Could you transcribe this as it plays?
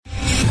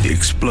The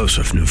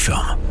explosive new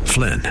film,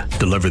 Flynn,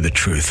 deliver the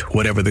truth,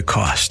 whatever the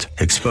cost,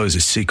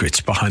 exposes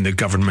secrets behind the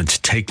government's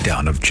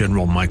takedown of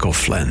General Michael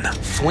Flynn.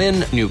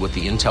 Flynn knew what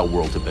the intel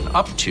world had been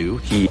up to.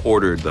 He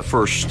ordered the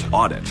first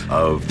audit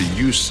of the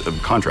use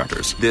of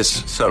contractors.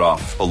 This set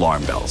off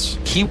alarm bells.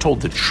 He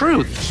told the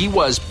truth. He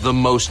was the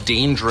most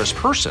dangerous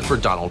person for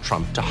Donald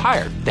Trump to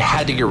hire. They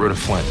had to get rid of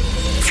Flynn.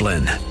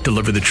 Flynn,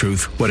 deliver the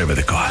truth, whatever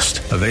the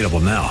cost. Available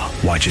now.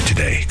 Watch it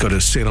today. Go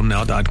to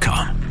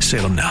salemnow.com.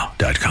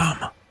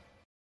 salemnow.com.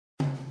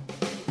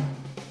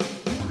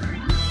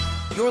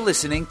 You're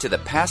listening to the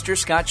Pastor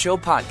Scott Show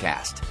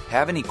podcast.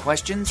 Have any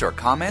questions or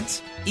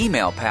comments?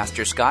 Email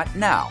Pastor Scott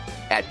now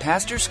at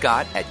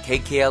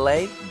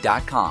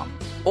pastorscott@kkla.com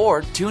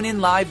or tune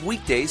in live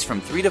weekdays from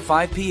 3 to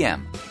 5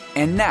 p.m.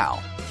 And now,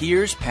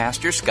 here's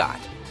Pastor Scott.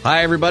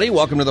 Hi, everybody.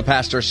 Welcome to the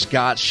Pastor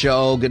Scott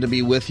Show. Good to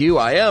be with you.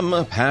 I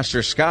am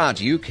Pastor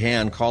Scott. You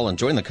can call and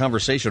join the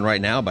conversation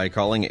right now by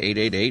calling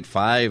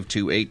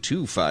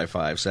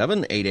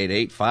 888-528-2557,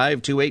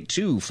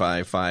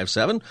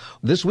 888-528-2557.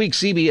 This week,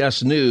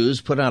 CBS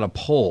News put out a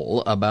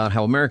poll about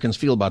how Americans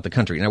feel about the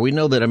country. Now, we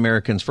know that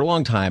Americans for a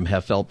long time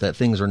have felt that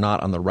things are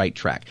not on the right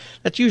track.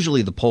 That's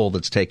usually the poll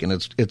that's taken.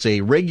 It's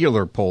a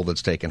regular poll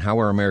that's taken. How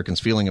are Americans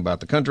feeling about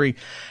the country?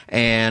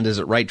 And is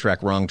it right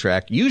track, wrong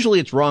track?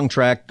 Usually it's wrong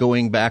track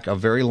going back a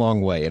very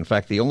long way. In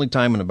fact, the only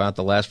time in about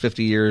the last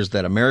 50 years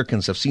that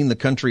Americans have seen the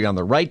country on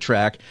the right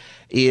track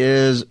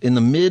is in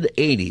the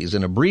mid-'80s.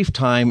 In a brief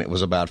time, it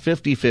was about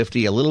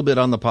 50-50, a little bit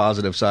on the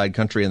positive side,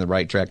 country in the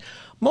right track.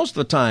 Most of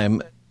the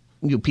time,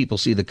 people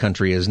see the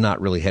country as not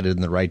really headed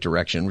in the right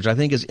direction, which I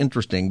think is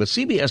interesting. But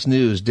CBS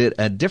News did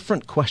a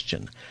different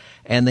question,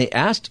 and they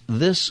asked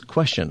this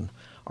question: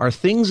 are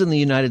things in the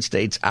United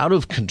States out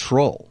of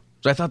control?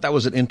 So I thought that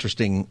was an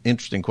interesting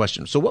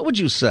question. So what would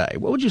you say?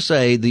 What would you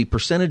say the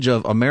percentage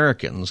of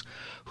Americans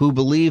who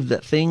believe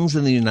that things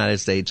in the United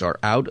States are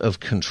out of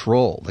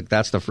control? Like,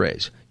 that's the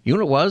phrase. You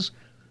know what it was?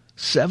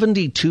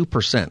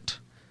 72%.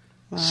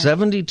 Wow.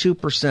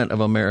 72%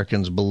 of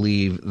Americans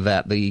believe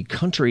that the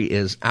country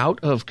is out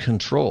of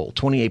control.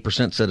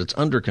 28% said it's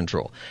under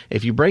control.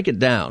 If you break it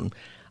down,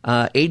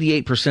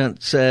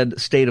 88% said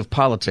state of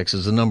politics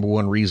is the number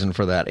one reason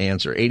for that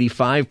answer.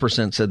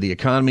 85% said the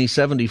economy.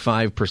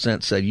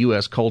 75% said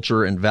U.S.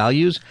 culture and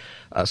values.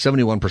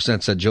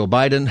 71% said Joe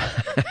Biden.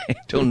 I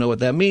don't know what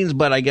that means,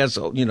 but I guess,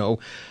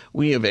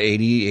 we have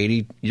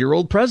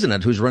 80-year-old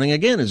president who's running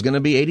again, is going to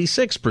be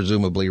 86,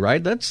 presumably,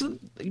 right?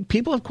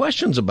 People have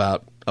questions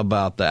about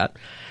that.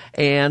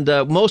 And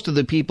most of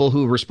the people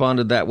who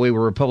responded that way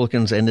were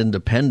Republicans and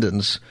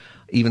independents.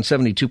 Even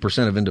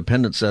 72% of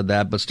independents said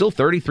that, but still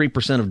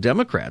 33% of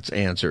Democrats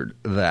answered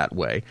that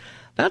way.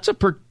 That's a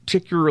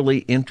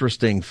particularly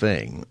interesting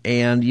thing.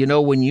 And,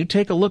 when you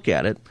take a look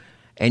at it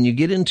and you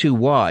get into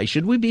why,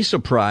 should we be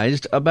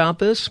surprised about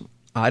this?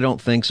 I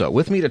don't think so.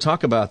 With me to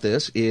talk about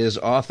this is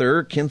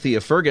author Kynthia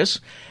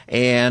Furgis,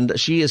 and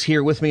she is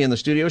here with me in the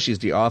studio. She's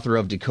the author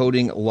of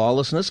Decoding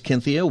Lawlessness.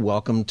 Kynthia,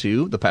 welcome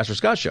to the Pastor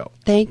Scott Show.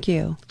 Thank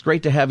you. It's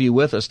great to have you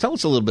with us. Tell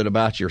us a little bit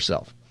about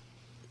yourself.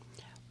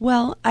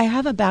 Well, I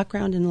have a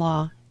background in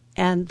law,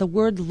 and the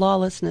word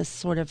lawlessness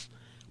sort of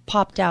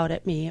popped out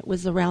at me. It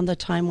was around the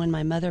time when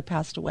my mother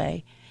passed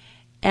away,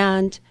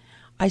 and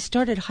I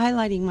started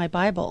highlighting my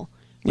Bible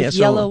with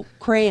yellow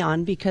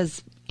crayon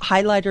because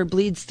highlighter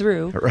bleeds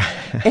through.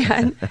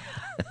 Right.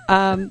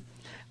 And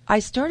I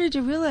started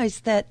to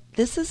realize that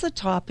this is a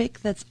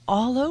topic that's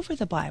all over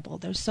the Bible.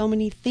 There's so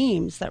many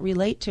themes that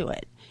relate to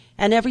it,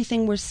 and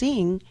everything we're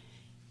seeing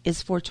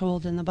is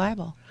foretold in the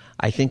Bible.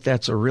 I think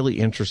that's a really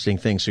interesting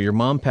thing. So your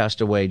mom passed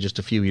away just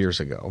a few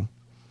years ago.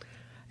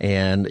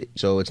 And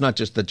so it's not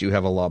just that you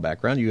have a law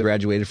background. You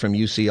graduated from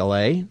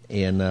UCLA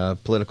in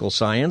political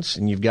science,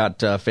 and you've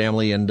got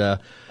family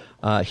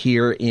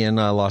here in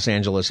Los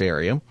Angeles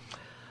area.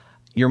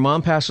 Your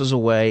mom passes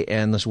away,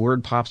 and this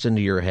word pops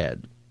into your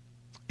head,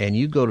 and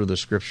you go to the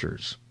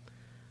scriptures.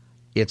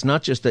 It's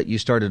not just that you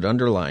started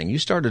underlying. You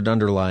started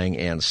underlying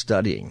and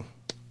studying.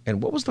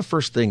 And what was the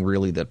first thing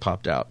really that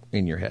popped out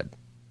in your head?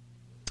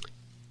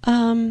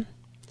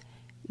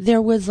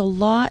 There was a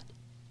lot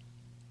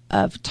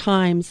of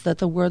times that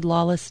the word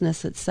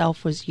lawlessness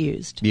itself was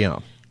used. Yeah.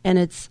 And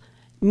it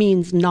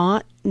means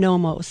not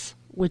nomos,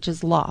 which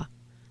is law.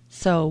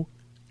 So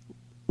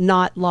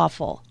not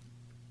lawful,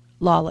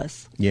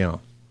 lawless. Yeah.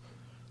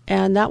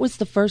 And that was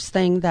the first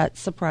thing that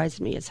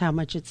surprised me, is how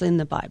much it's in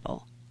the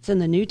Bible. It's in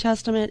the New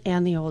Testament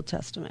and the Old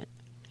Testament.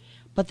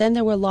 But then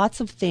there were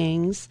lots of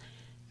themes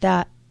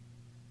that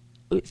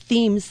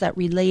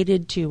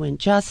related to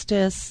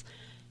injustice.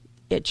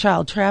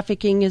 Child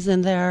trafficking is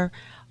in there.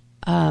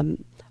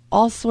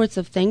 All sorts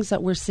of things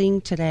that we're seeing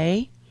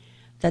today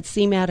that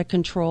seem out of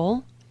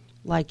control,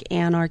 like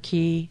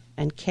anarchy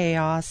and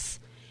chaos.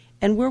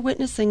 And we're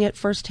witnessing it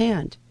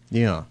firsthand.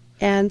 Yeah.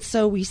 And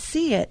so we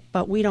see it,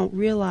 but we don't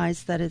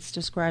realize that it's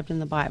described in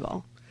the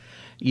Bible.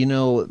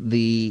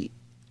 The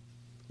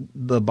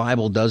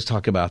Bible does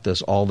talk about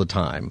this all the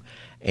time.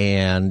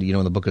 And,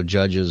 in the book of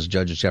Judges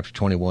chapter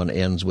 21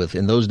 ends with,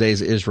 in those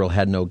days Israel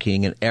had no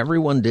king, and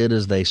everyone did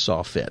as they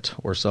saw fit.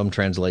 Or some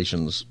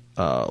translations,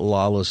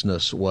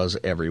 lawlessness was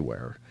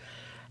everywhere.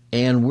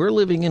 And we're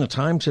living in a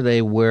time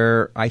today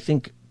where I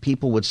think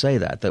people would say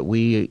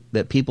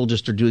that people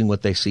just are doing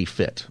what they see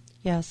fit.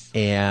 Yes.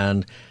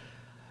 And,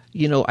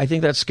 I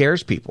think that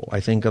scares people. I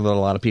think that a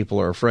lot of people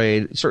are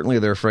afraid. Certainly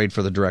they're afraid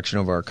for the direction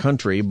of our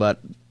country, but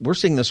we're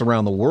seeing this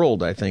around the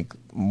world, I think,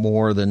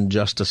 more than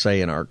just to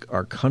say in our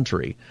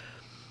country.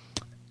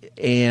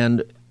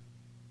 And,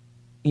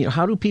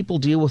 how do people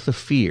deal with the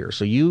fear?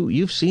 So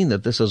you've seen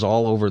that this is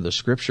all over the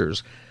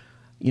scriptures.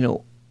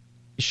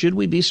 Should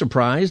we be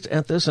surprised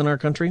at this in our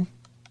country?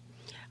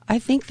 I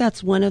think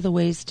that's one of the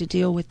ways to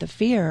deal with the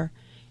fear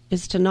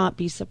is to not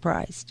be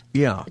surprised.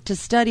 Yeah. To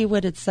study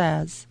what it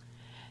says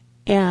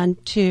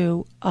and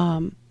to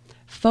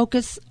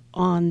focus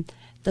on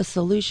the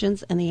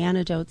solutions and the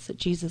antidotes that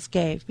Jesus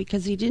gave,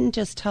 because he didn't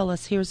just tell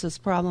us here's this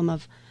problem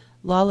of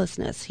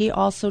lawlessness. He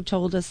also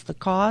told us the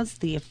cause,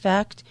 the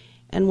effect,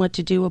 and what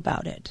to do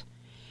about it.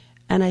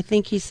 And I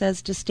think he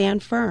says to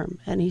stand firm,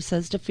 and he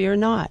says to fear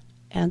not.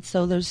 And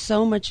so there's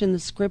so much in the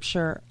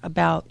scripture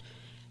about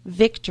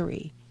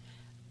victory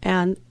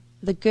and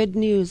the good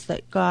news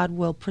that God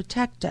will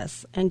protect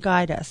us and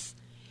guide us,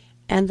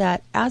 and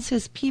that as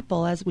his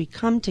people, as we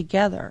come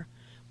together,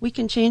 we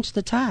can change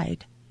the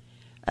tide.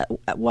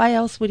 Why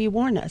else would he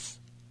warn us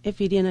if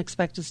he didn't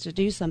expect us to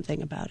do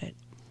something about it?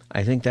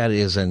 I think that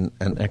is an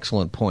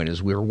excellent point,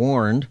 is we're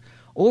warned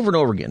over and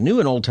over again, New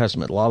and Old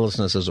Testament,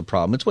 lawlessness is a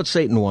problem. It's what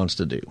Satan wants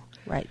to do.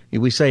 Right.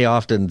 We say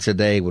often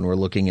today when we're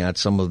looking at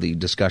some of the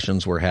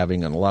discussions we're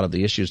having on a lot of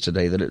the issues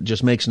today that it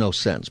just makes no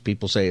sense.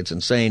 People say it's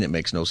insane, it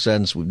makes no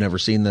sense, we've never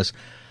seen this.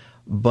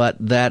 But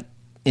that,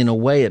 in a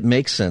way, it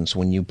makes sense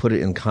when you put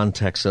it in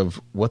context of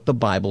what the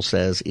Bible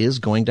says is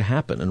going to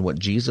happen and what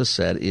Jesus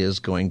said is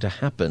going to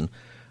happen,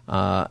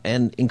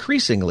 and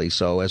increasingly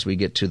so as we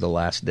get to the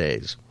last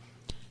days.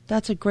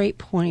 That's a great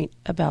point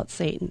about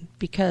Satan,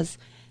 because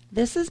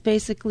this is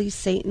basically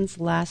Satan's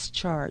last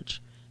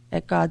charge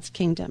at God's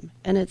kingdom.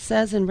 And it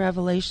says in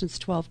Revelations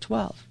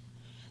 12:12,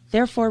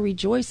 therefore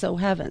rejoice, O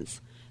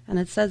heavens. And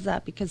it says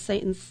that because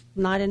Satan's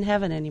not in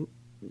heaven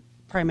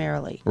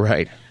primarily.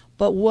 Right.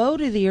 But woe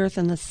to the earth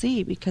and the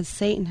sea, because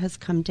Satan has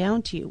come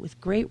down to you with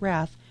great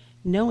wrath,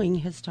 knowing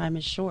his time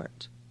is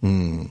short.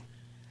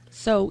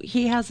 So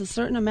he has a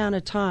certain amount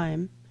of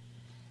time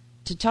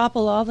to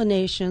topple all the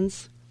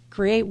nations,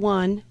 create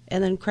one,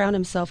 and then crown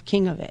himself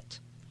king of it.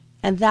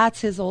 And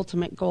that's his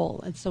ultimate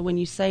goal. And so when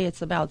you say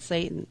it's about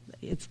Satan,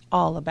 it's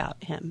all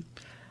about him.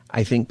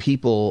 I think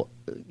people,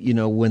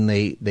 when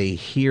they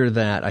hear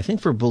that, I think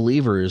for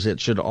believers, it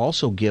should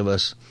also give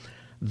us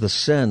the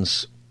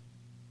sense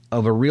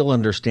of a real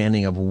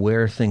understanding of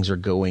where things are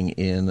going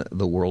in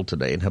the world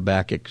today. In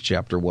Habakkuk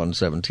chapter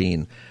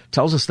 1:17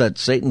 tells us that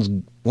Satan's,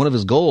 one of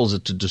his goals is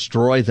to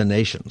destroy the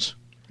nations.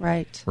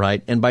 Right.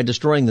 Right. And by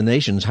destroying the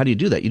nations, how do you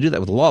do that? You do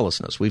that with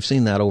lawlessness. We've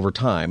seen that over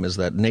time, is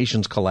that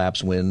nations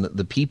collapse when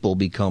the people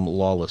become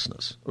lawless.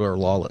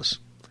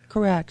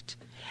 Correct.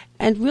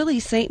 And really,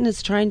 Satan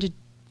is trying to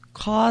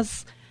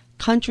cause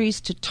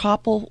countries to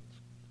topple,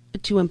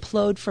 to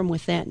implode from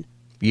within.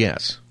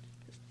 Yes.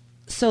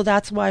 So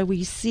that's why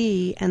we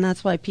see, and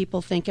that's why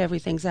people think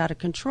everything's out of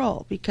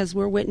control, because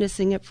we're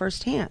witnessing it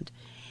firsthand.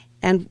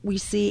 And we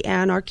see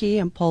anarchy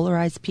and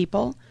polarized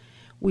people.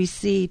 We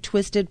see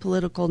twisted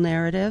political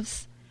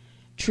narratives.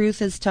 Truth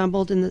has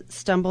stumbled in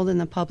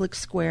the public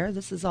square.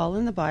 This is all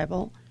in the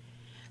Bible.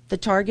 The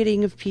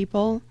targeting of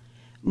people,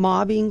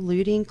 mobbing,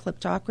 looting,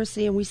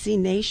 kleptocracy, and we see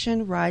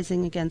nation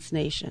rising against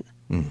nation.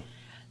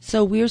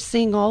 So we're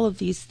seeing all of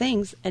these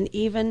things, and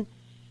even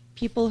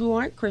people who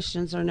aren't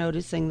Christians are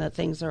noticing that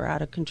things are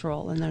out of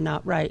control and they're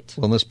not right.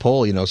 Well, in this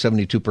poll,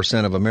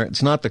 72% of Americans,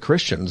 it's not the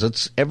Christians,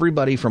 it's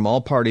everybody from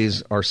all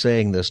parties are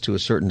saying this to a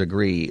certain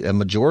degree. A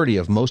majority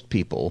of most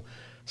people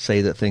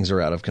say that things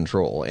are out of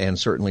control. And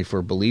certainly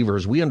for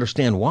believers, we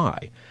understand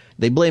why.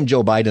 They blame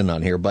Joe Biden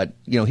on here, but,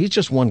 he's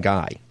just one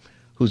guy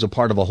who's a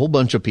part of a whole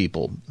bunch of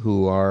people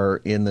who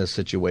are in this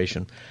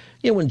situation.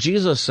 When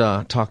Jesus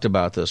talked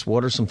about this,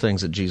 what are some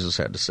things that Jesus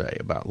had to say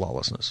about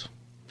lawlessness?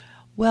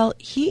 Well,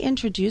 he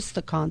introduced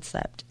the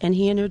concept, and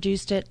he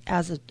introduced it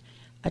as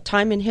a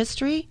time in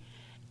history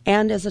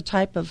and as a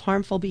type of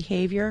harmful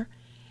behavior,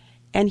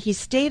 and he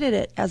stated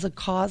it as a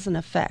cause and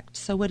effect.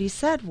 So what he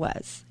said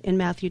was, in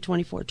Matthew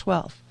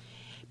 24:12,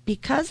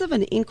 because of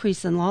an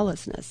increase in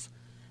lawlessness,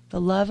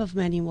 the love of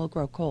many will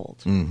grow cold.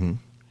 Mm-hmm.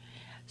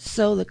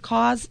 So the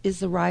cause is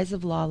the rise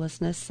of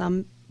lawlessness.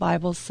 Some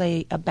Bibles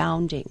say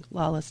abounding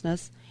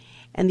lawlessness.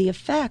 And the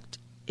effect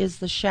is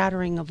the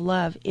shattering of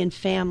love in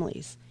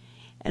families.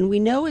 And we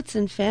know it's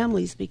in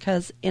families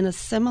because in a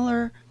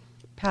similar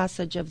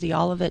passage of the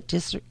Olivet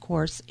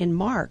Discourse in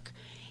Mark,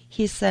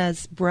 he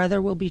says,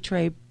 brother will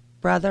betray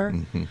brother,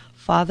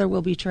 father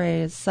will betray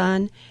his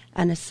son,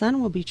 and a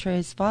son will betray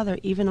his father,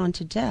 even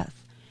unto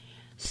death.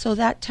 So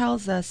that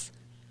tells us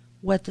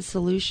what the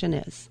solution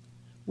is.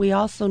 We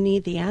also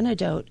need the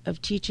antidote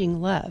of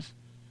teaching love,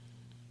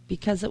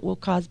 because it will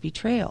cause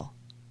betrayal.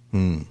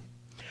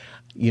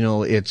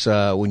 It's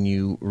when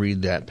you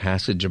read that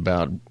passage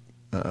about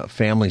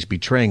families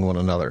betraying one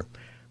another,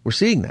 we're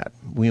seeing that.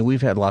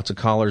 We've had lots of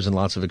callers and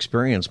lots of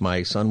experience.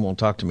 My son won't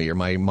talk to me, or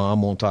my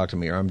mom won't talk to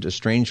me, or I'm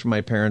estranged from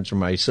my parents or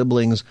my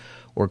siblings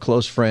or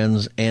close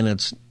friends, and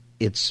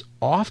it's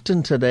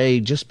often today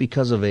just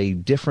because of a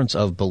difference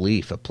of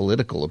belief, a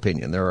political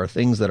opinion. There are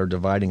things that are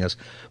dividing us,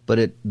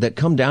 but that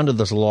come down to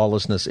this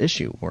lawlessness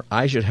issue, where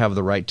I should have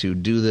the right to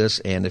do this,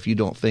 and if you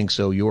don't think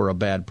so, you're a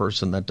bad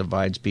person. That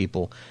divides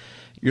people.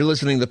 You're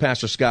listening to the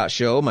Pastor Scott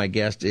Show. My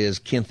guest is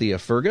Kynthia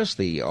Furgis,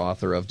 the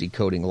author of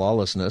Decoding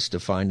Lawlessness,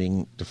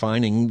 defining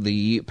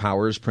the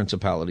powers,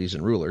 principalities,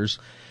 and rulers.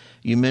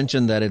 You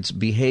mentioned that it's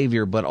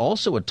behavior, but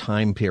also a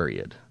time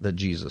period that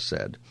Jesus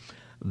said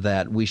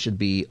that we should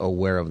be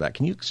aware of that.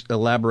 Can you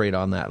elaborate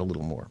on that a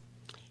little more?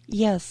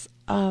 Yes.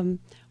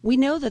 We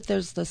know that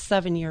there's the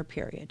 7-year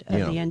period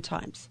of the end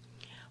times.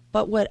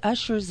 But what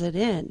ushers it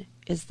in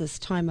is this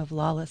time of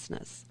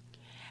lawlessness.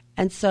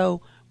 And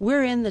so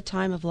we're in the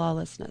time of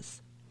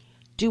lawlessness.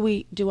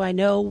 Do I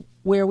know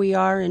where we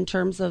are in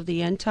terms of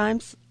the end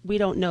times? We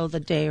don't know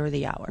the day or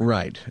the hour.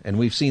 Right. And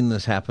we've seen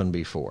this happen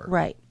before.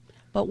 Right.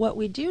 But what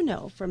we do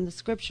know from the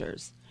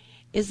scriptures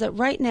is that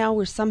right now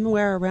we're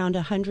somewhere around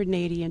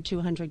 180 and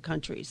 200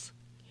 countries.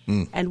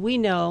 And we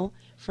know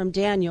from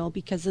Daniel,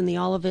 because in the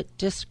Olivet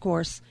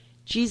Discourse,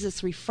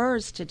 Jesus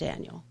refers to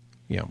Daniel.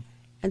 Yeah.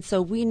 And so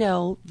we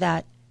know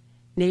that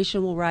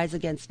nation will rise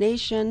against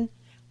nation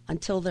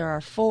until there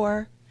are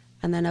 4.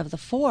 And then of the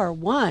 4,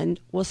 1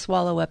 will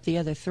swallow up the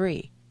other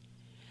 3.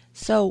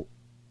 So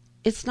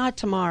it's not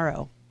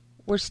tomorrow.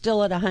 We're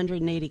still at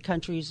 180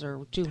 countries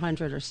or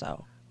 200 or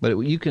so. But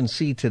you can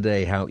see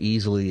today how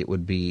easily it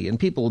would be, and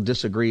people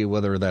disagree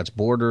whether that's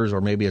borders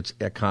or maybe it's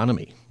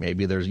economy.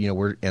 Maybe there's,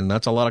 and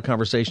that's a lot of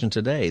conversation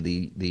today.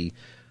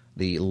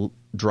 The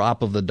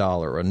drop of the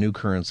dollar, a new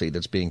currency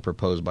that's being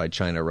proposed by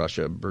China,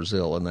 Russia,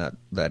 Brazil, and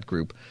that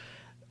group.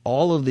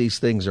 All of these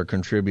things are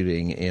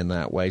contributing in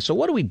that way. So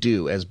what do we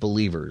do as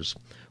believers?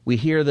 We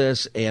hear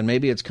this, and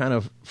maybe it's kind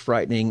of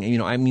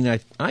frightening.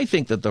 I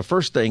think that the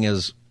first thing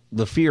is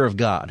the fear of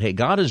God. Hey,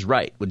 God is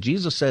right. What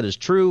Jesus said is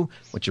true.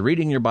 What you're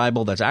reading in your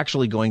Bible, that's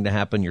actually going to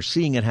happen. You're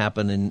seeing it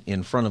happen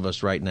in front of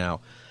us right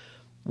now.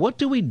 What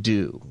do we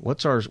do?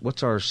 What's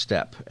our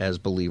step as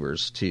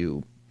believers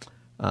to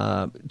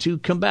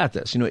combat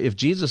this? If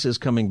Jesus is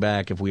coming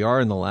back, if we are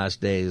in the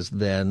last days,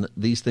 then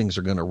these things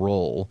are going to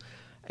roll.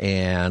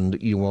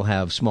 And you will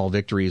have small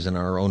victories in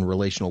our own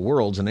relational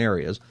worlds and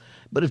areas.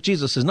 But if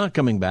Jesus is not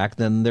coming back,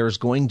 then there's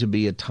going to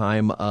be a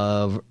time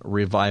of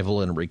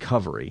revival and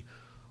recovery.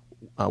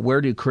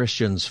 Where do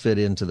Christians fit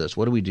into this?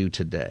 What do we do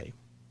today?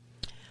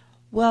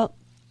 Well,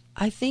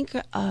 I think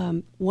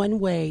one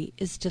way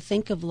is to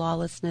think of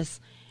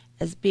lawlessness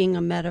as being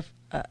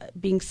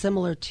being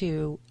similar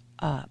to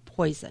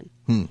poison.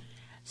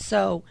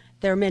 So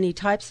there are many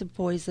types of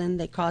poison.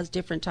 They cause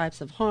different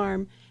types of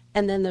harm,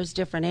 and then there's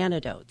different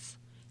antidotes.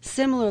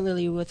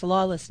 Similarly with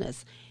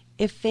lawlessness,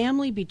 if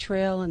family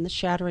betrayal and the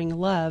shattering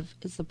love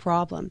is the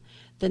problem,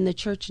 then the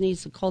church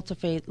needs to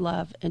cultivate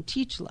love and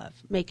teach love,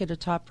 make it a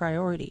top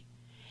priority.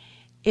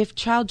 If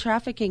child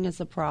trafficking is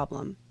a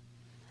problem,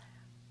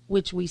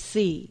 which we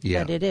see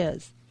that it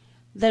is,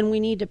 then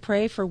we need to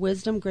pray for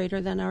wisdom greater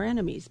than our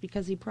enemies,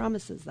 because he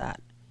promises that.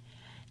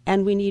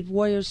 And we need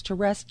warriors to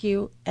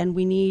rescue, and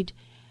we need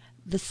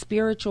the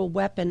spiritual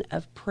weapon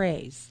of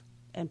praise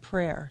and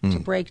prayer to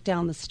break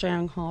down the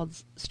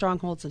strongholds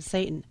of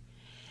Satan.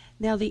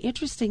 Now, the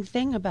interesting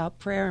thing about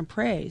prayer and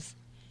praise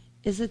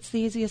is it's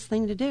the easiest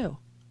thing to do.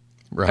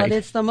 Right. But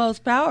it's the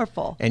most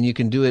powerful. And you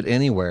can do it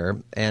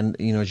anywhere. And,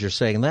 as you're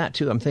saying that,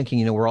 too, I'm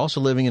thinking, we're also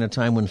living in a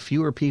time when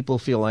fewer people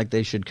feel like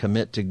they should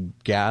commit to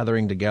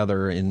gathering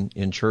together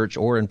in church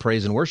or in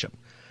praise and worship.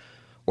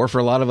 Or for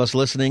a lot of us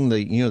listening,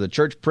 the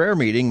church prayer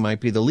meeting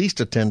might be the least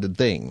attended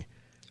thing.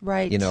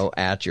 Right.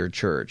 At your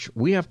church.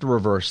 We have to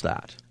reverse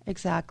that.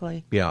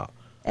 Exactly. Yeah.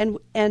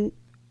 And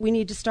we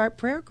need to start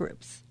prayer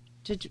groups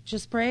to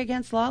just pray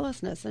against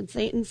lawlessness and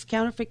Satan's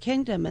counterfeit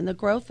kingdom and the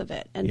growth of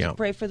it, and to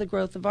pray for the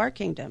growth of our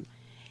kingdom.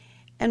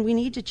 And we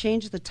need to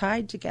change the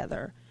tide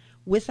together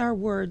with our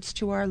words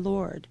to our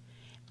Lord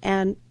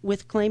and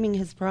with claiming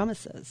his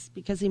promises,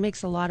 because he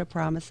makes a lot of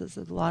promises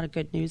and a lot of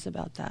good news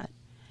about that.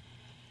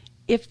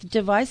 If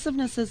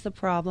divisiveness is the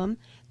problem,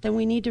 then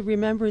we need to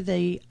remember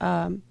the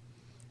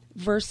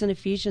verse in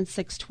Ephesians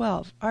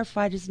 6:12. Our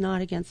fight is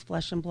not against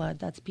flesh and blood.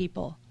 That's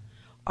people.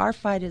 Our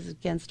fight is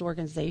against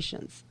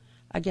organizations,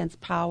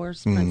 against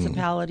powers,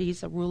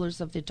 principalities,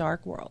 rulers of the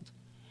dark world.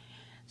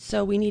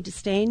 So we need to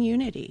stay in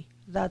unity,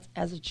 that's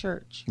as a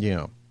church.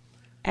 Yeah.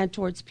 And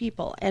towards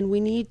people. And we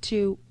need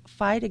to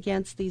fight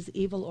against these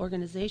evil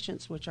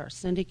organizations, which are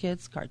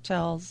syndicates,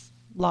 cartels,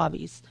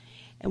 lobbies.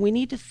 And we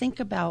need to think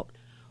about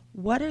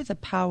what are the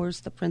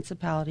powers, the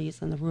principalities,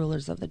 and the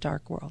rulers of the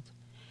dark world.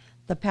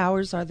 The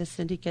powers are the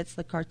syndicates,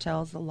 the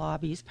cartels, the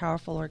lobbies,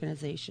 powerful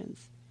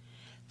organizations.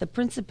 The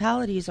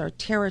principalities are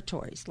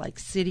territories like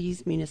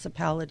cities,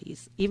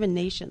 municipalities, even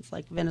nations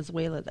like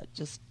Venezuela that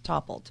just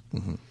toppled.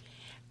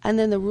 And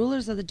then the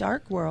rulers of the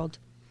dark world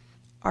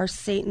are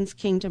Satan's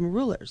kingdom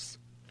rulers.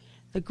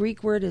 The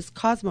Greek word is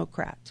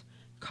cosmocrat.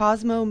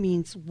 Cosmo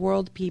means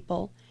world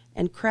people,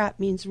 and krat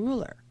means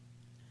ruler.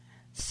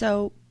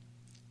 So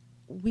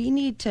we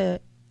need to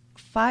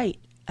fight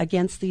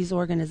against these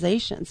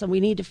organizations, and we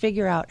need to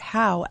figure out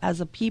how, as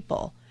a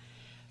people,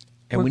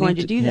 we're going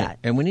to do that.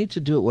 And we need to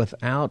do it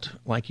without,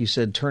 like you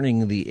said,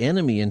 turning the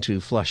enemy into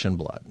flesh and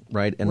blood,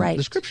 right? And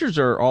the scriptures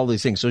are all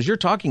these things. So as you're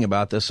talking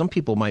about this, some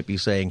people might be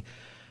saying,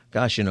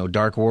 gosh,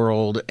 dark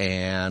world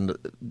and,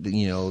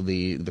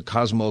 the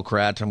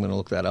cosmocrat, I'm going to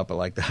look that up, I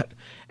like that,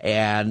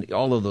 and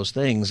all of those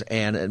things.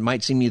 And it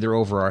might seem either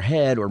over our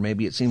head or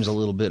maybe it seems a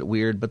little bit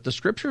weird, but the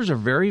scriptures are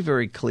very,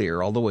 very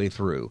clear all the way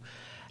through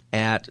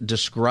at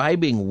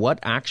describing what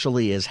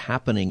actually is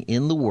happening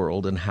in the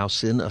world and how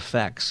sin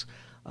affects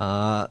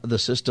the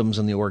systems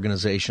and the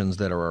organizations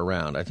that are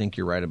around. I think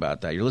you're right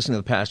about that. You're listening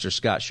to the Pastor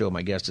Scott Show.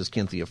 My guest is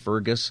Kynthia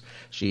Furgis.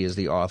 She is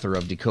the author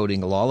of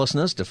Decoding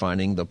Lawlessness,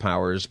 Defining the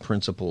Powers,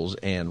 Principles,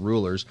 and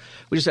Rulers.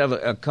 We just have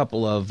a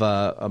couple of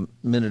a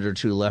minute or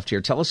two left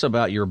here. Tell us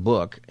about your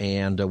book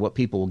and what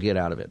people will get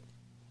out of it.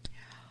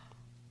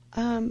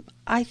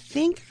 I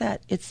think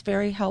that it's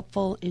very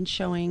helpful in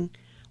showing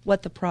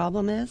what the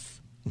problem is,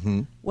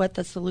 what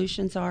the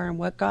solutions are, and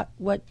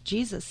what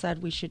Jesus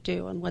said we should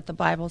do, and what the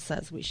Bible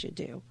says we should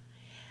do.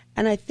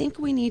 And I think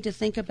we need to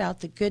think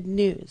about the good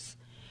news,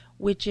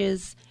 which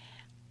is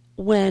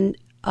when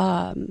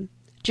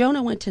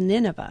Jonah went to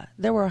Nineveh,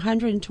 there were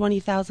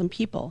 120,000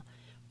 people.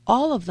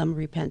 All of them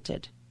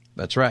repented.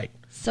 That's right.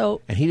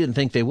 And he didn't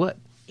think they would.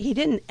 He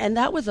didn't, and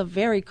that was a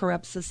very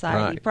corrupt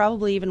society,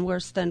 probably even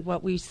worse than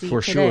what we see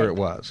For today. sure it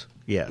was,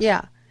 yes.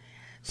 Yeah.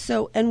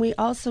 So, and we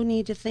also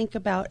need to think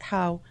about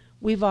how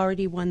we've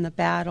already won the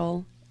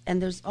battle,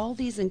 and there's all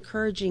these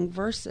encouraging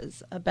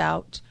verses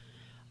about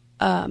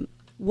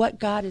what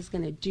God is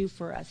going to do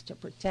for us to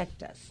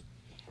protect us.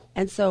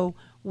 And so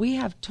we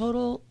have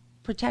total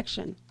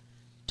protection,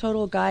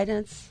 total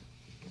guidance,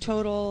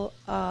 total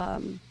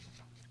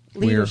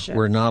leadership.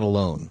 We're not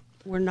alone.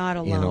 We're not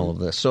alone in all of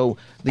this. So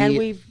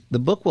the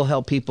book will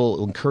help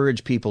people,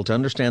 encourage people to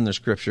understand their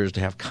scriptures,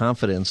 to have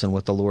confidence in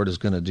what the Lord is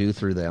going to do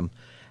through them,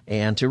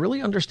 and to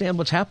really understand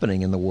what's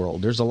happening in the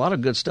world. There's a lot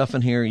of good stuff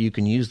in here. You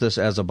can use this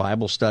as a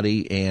Bible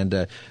study,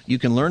 and you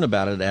can learn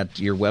about it at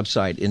your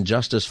website,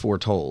 Injustice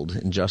Foretold.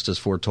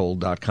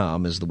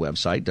 InjusticeForetold.com is the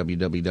website,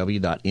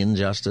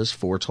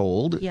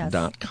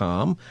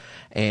 www.injusticeforetold.com.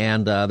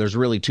 And there's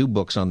really two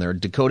books on there.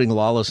 Decoding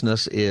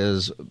Lawlessness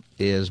is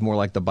more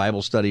like the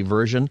Bible study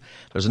version.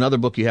 There's another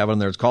book you have on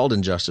there. It's called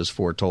Injustice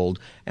Foretold.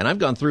 And I've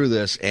gone through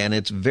this, and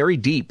it's very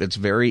deep. It's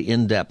very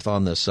in-depth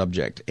on this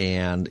subject.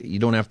 And you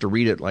don't have to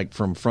read it like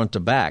from front to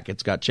back.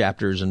 It's got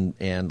chapters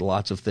and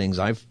lots of things.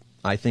 I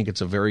think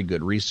it's a very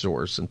good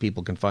resource, and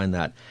people can find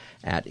that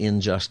at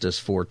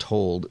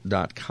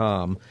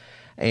injusticeforetold.com.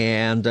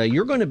 And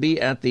you're going to be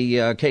at the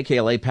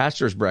KKLA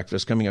Pastors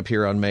Breakfast coming up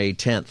here on May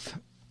 10th.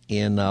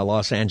 In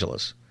Los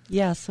Angeles.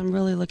 Yes, I'm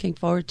really looking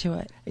forward to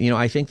it.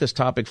 I think this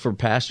topic for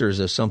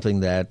pastors is something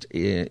that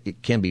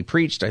it can be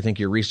preached. I think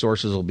your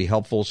resources will be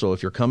helpful. So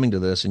if you're coming to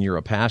this and you're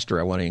a pastor,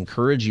 I want to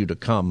encourage you to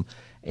come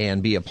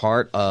and be a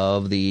part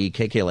of the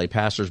KKLA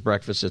Pastors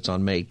Breakfast. It's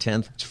on May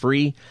 10th. It's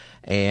free.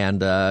 And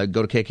go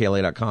to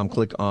kkla.com,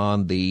 click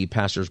on the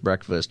Pastors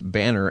Breakfast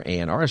banner,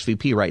 and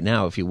RSVP right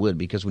now if you would,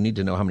 because we need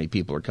to know how many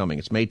people are coming.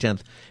 It's May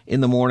 10th in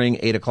the morning,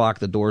 8 o'clock.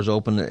 The doors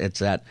open.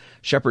 It's at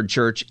Shepherd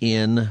Church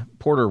in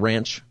Porter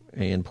Ranch.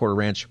 And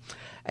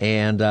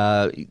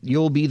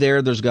you'll be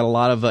there. There's got a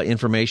lot of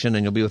information,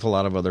 and you'll be with a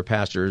lot of other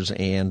pastors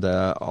and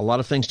a lot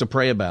of things to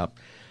pray about.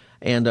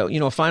 And,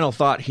 a final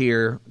thought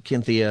here,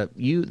 Kynthia,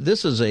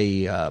 this is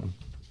a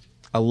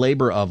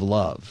labor of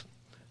love.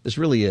 This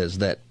really is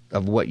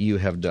of what you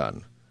have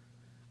done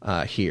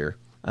here.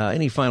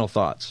 Any final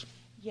thoughts?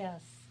 Yes.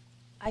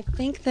 I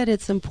think that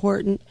it's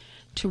important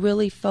to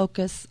really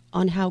focus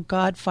on how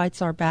God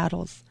fights our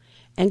battles,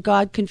 and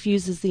God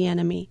confuses the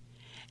enemy,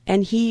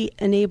 and he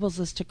enables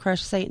us to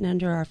crush Satan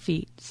under our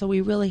feet, so we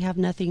really have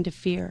nothing to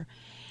fear.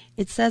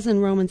 It says in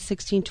Romans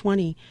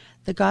 16:20,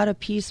 the God of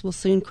peace will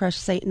soon crush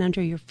Satan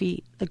under your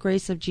feet. The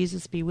grace of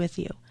Jesus be with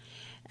you.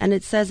 And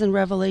it says in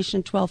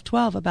Revelation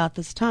 12:12 about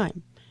this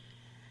time,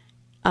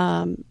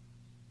 in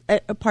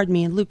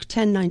Luke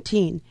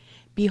 10:19,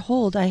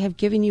 behold, I have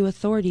given you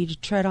authority to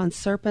tread on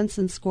serpents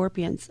and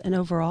scorpions and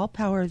over all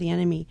power of the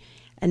enemy,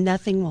 and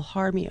nothing will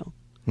harm you.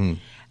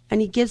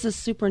 And he gives us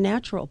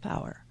supernatural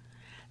power.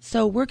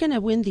 So we're going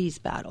to win these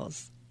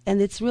battles,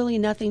 and it's really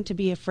nothing to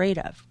be afraid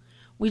of.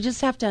 We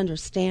just have to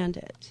understand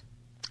it.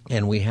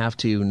 And we have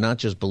to not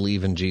just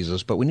believe in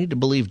Jesus, but we need to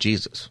believe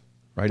Jesus,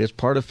 right? It's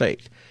part of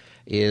faith.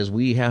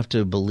 We have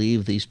to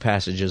believe these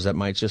passages that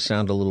might just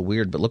sound a little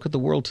weird, but look at the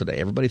world today.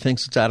 Everybody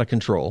thinks it's out of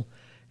control.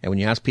 And when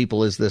you ask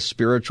people, is this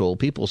spiritual?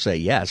 People say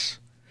yes.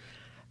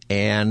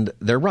 And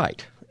they're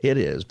right. It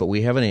is. But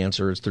we have an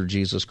answer. It's through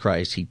Jesus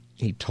Christ.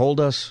 He told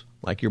us,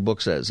 like your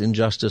book says,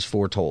 injustice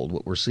foretold.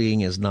 What we're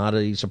seeing is not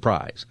a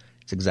surprise.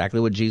 It's exactly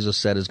what Jesus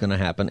said is going to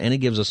happen. And he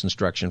gives us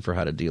instruction for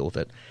how to deal with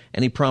it.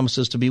 And he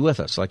promises to be with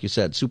us. Like you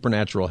said,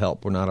 supernatural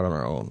help. We're not on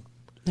our own.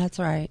 That's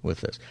right.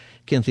 With this.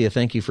 Kynthia,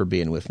 thank you for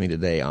being with me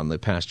today on the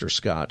Pastor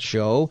Scott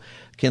Show.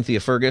 Kynthia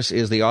Furgis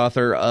is the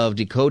author of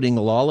Decoding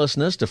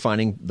Lawlessness,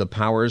 Defining the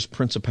Powers,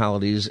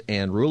 Principalities,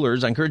 and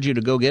Rulers. I encourage you to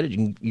go get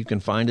it. You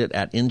can find it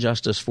at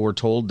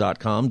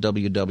injusticeforetold.com,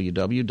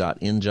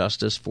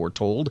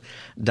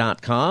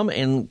 www.injusticeforetold.com.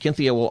 And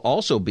Kynthia will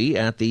also be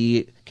at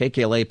the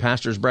KKLA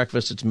Pastor's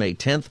Breakfast. It's May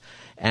 10th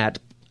at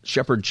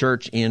Shepherd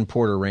Church in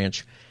Porter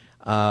Ranch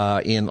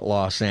in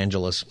Los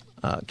Angeles.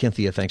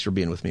 Kynthia, thanks for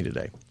being with me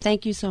today.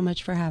 Thank you so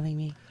much for having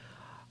me.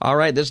 All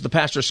right, this is the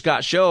Pastor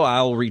Scott Show.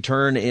 I'll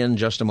return in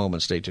just a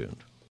moment. Stay tuned.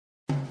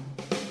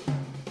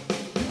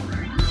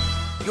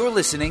 You're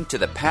listening to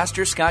the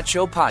Pastor Scott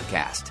Show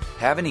podcast.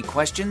 Have any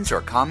questions or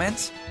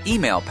comments?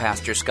 Email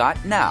Pastor Scott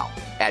now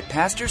at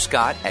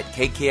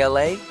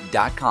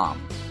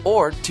pastorscott@kkla.com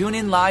or tune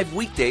in live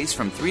weekdays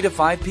from 3 to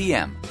 5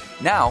 p.m.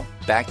 Now,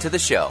 back to the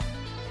show.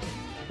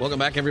 Welcome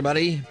back,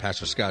 everybody.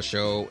 Pastor Scott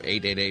Show,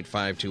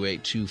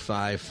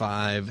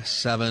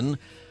 888-528-2557.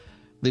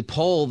 The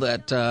poll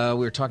that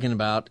we're talking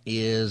about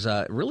is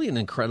really an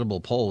incredible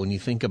poll when you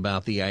think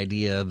about the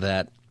idea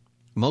that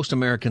most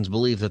Americans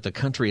believe that the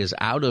country is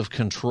out of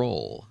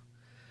control.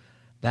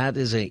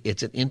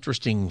 It's an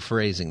interesting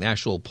phrasing. The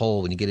actual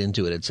poll, when you get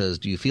into it, it says,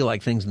 do you feel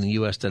like things in the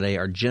U.S. today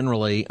are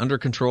generally under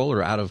control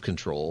or out of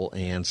control?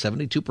 And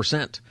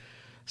 72%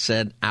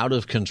 said out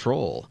of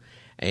control.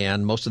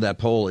 And most of that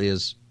poll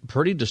is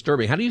pretty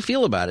disturbing. How do you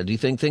feel about it? Do you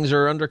think things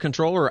are under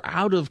control or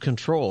out of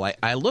control?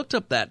 I looked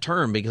up that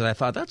term because I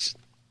thought it's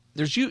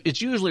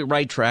usually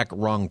right track,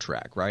 wrong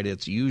track, right?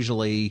 It's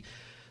usually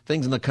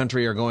things in the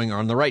country are going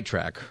on the right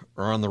track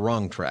or on the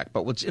wrong track.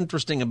 But what's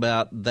interesting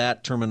about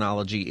that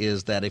terminology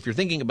is that if you're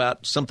thinking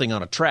about something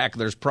on a track,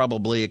 there's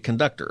probably a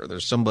conductor.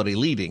 There's somebody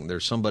leading.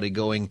 There's somebody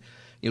going,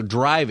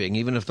 driving.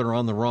 Even if they're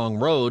on the wrong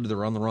road,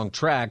 they're on the wrong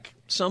track,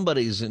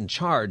 somebody's in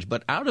charge.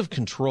 But out of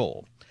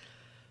control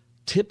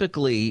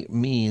typically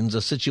means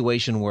a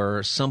situation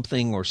where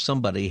something or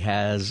somebody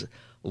has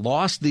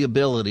lost the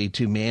ability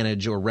to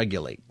manage or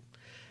regulate.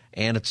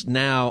 And it's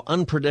now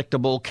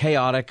unpredictable,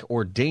 chaotic,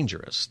 or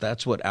dangerous.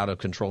 That's what out of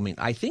control means.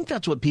 I think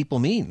that's what people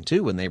mean,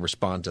 too, when they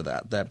respond to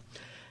that. That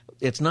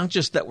it's not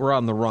just that we're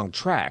on the wrong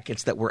track.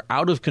 It's that we're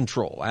out of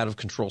control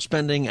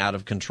spending, out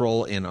of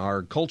control in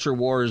our culture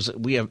wars.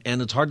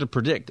 And it's hard to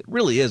predict. It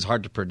really is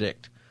hard to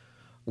predict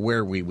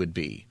where we would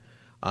be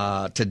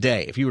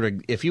today. If you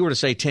were to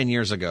say 10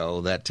 years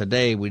ago that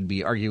today we'd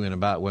be arguing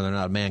about whether or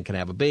not a man can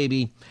have a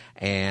baby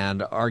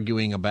and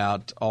arguing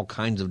about all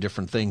kinds of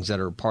different things that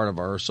are part of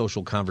our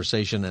social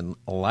conversation and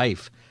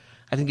life,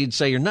 I think you'd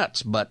say you're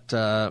nuts. But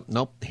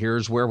nope,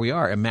 here's where we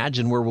are.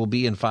 Imagine where we'll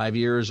be in 5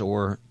 years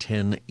or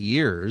 10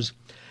 years.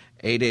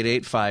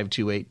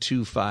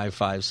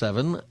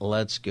 888-528-2557.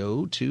 Let's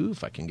go to,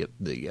 if I can get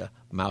the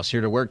mouse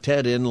here to work,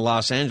 Ted in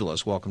Los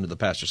Angeles. Welcome to the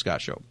Pastor Scott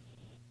Show.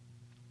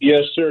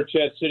 Yes, sir.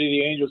 Ted, City of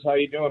the Angels. How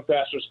you doing,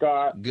 Pastor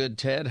Scott? Good,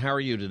 Ted. How are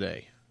you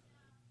today?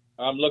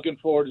 I'm looking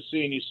forward to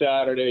seeing you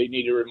Saturday. You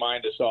need to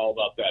remind us all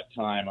about that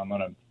time. I'm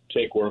going to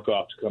take work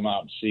off to come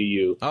out and see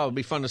you. Oh, it'll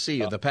be fun to see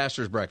you. The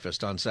Pastor's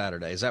Breakfast on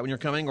Saturday. Is that when you're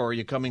coming, or are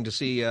you coming to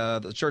see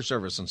the church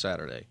service on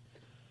Saturday?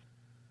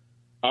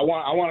 I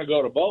want to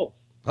go to both.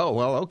 Oh,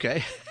 well,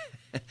 okay.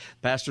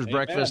 Pastor's Amen.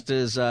 Breakfast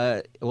is,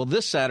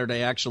 this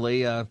Saturday,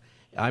 actually,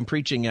 I'm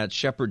preaching at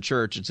Shepherd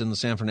Church. It's in the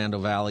San Fernando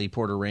Valley,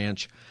 Porter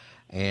Ranch.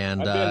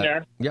 And, I've been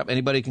there. Yep,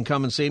 anybody can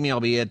come and see me. I'll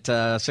be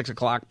at 6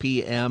 o'clock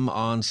p.m.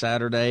 on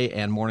Saturday,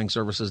 and morning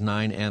services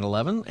 9 and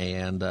 11.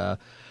 And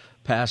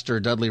Pastor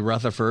Dudley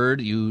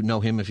Rutherford, you know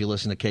him if you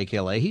listen to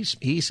KKLA.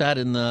 He sat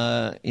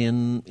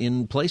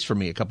in place for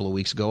me a couple of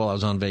weeks ago while I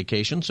was on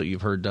vacation, so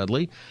you've heard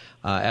Dudley.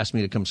 Asked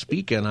me to come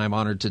speak, and I'm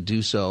honored to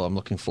do so. I'm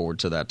looking forward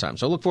to that time.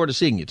 So I look forward to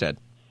seeing you, Ted.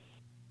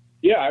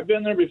 Yeah, I've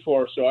been there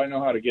before, so I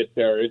know how to get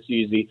there. It's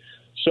easy.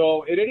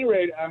 So at any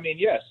rate, I mean,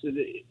 yes,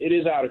 it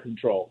is out of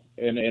control.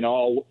 I've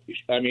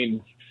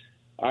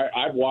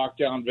walked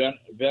down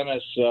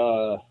Venice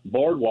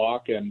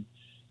boardwalk and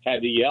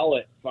had to yell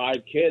at 5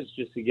 kids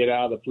just to get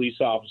out of the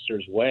police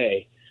officer's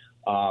way.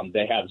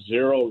 They have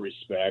zero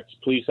respect.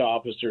 Police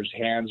officers'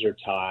 hands are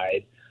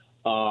tied.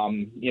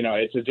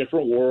 It's a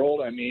different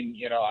world. I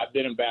mean, I've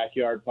been in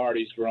backyard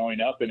parties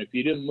growing up, and if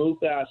you didn't move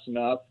fast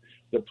enough,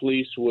 the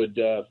police would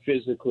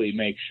physically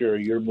make sure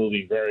you're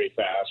moving very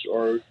fast,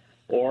 or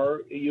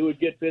you would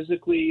get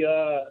physically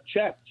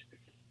checked.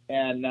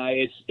 And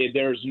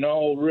there's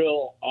no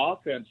real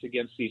offense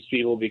against these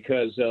people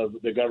because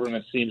the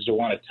government seems to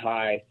want to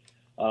tie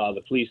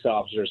the police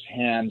officers'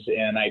 hands.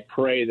 And I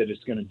pray that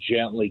it's going to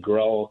gently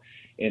grow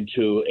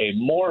into a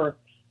more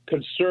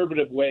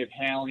conservative way of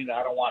handling it.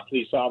 I don't want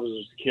police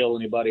officers to kill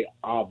anybody,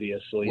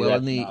 obviously. Well,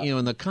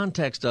 in the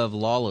context of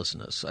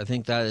lawlessness, I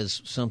think that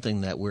is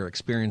something that we're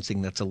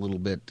experiencing that's a little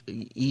bit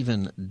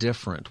even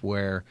different,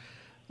 where,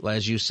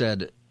 as you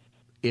said,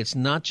 it's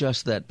not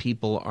just that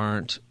people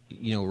aren't,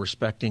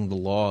 respecting the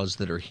laws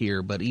that are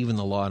here, but even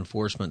the law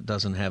enforcement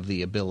doesn't have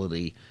the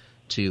ability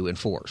to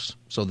enforce.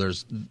 So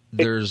there's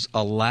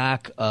a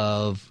lack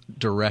of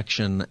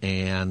direction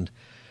and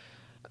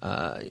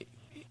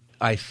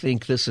I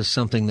think this is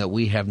something that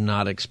we have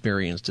not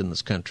experienced in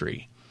this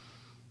country.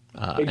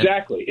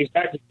 Exactly.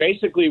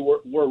 Basically,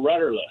 we're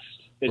rudderless.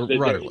 We're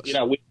rudderless.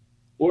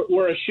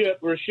 We're a ship.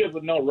 We're a ship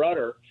with no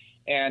rudder,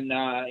 and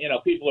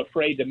people are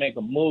afraid to make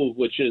a move,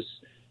 which is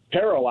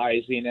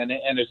paralyzing. And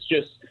it's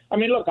just, I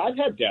mean, look, I've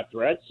had death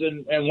threats,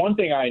 and one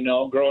thing I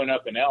know, growing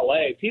up in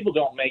L.A., people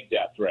don't make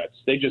death threats;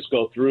 they just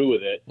go through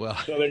with it. Well,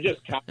 so they're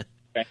just.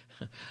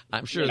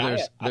 I'm sure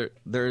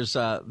there's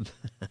a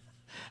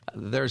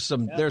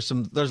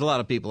lot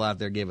of people out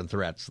there giving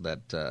threats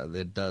that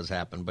it does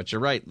happen. But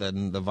you're right.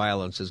 Then the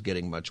violence is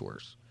getting much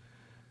worse.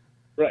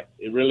 Right.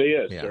 It really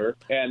is, Yeah. sir.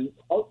 And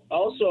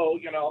also,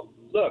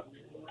 look,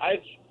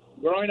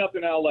 growing up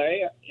in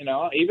L.A.,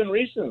 even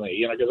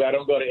recently, because I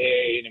don't go to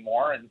AA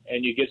anymore,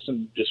 and you get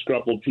some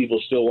disgruntled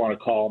people still want to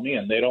call me,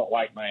 and they don't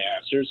like my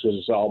answers because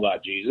it's all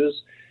about Jesus.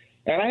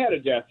 And I had a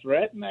death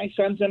threat, and I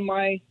sent them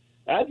my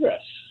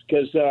address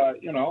because,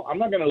 I'm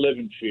not going to live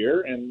in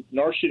fear, and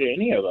nor should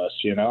any of us,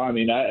 I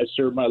mean, I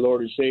serve my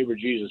Lord and Savior,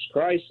 Jesus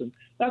Christ, and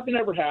nothing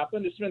ever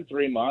happened. It's been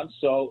 3 months.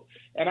 So,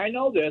 and I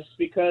know this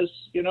because,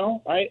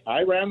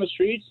 I ran the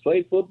streets,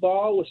 played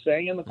football, was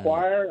sang in the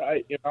choir.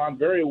 I'm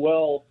very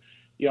well,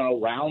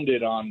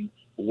 rounded on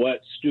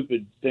what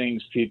stupid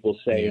things people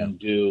say and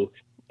do.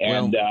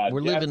 And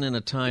we're living in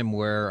a time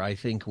where I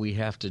think we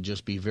have to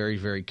just be very,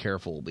 very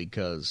careful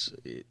because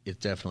it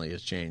definitely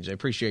has changed. I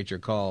appreciate your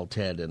call,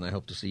 Ted, and I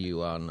hope to see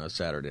you on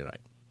Saturday night.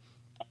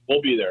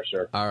 We'll be there,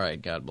 sir. All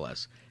right. God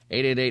bless.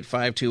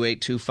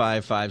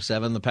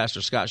 888-528-2557, the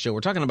Pastor Scott Show. We're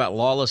talking about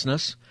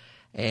lawlessness.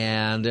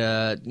 And,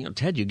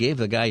 Ted, you gave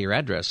the guy your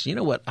address. You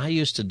know what I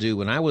used to do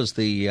when I was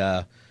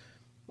I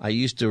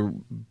used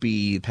to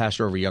be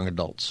pastor over young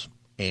adults.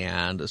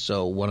 And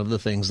so one of the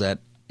things that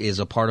is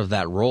a part of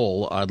that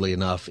role, oddly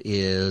enough,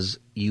 is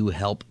you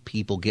help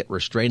people get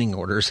restraining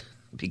orders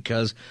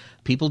because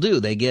people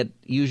do.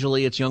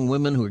 Usually it's young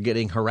women who are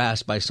getting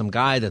harassed by some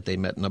guy that they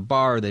met in a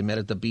bar, they met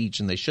at the beach,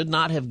 and they should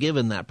not have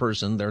given that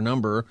person their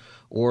number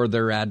or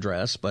their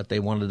address, but they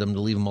wanted them to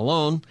leave them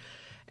alone.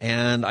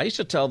 And I used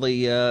to tell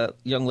the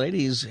young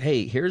ladies,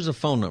 hey, here's a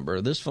phone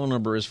number. This phone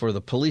number is for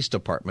the police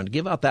department.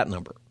 Give out that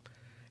number.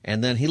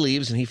 And then he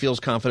leaves and he feels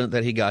confident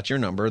that he got your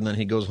number, and then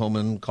he goes home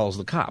and calls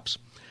the cops.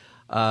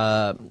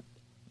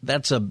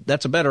 That's a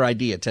better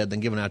idea, Ted, than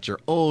giving out your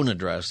own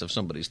address if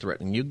somebody's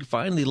threatening you.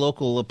 Find the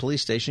local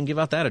police station, give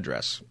out that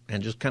address,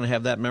 and just kind of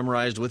have that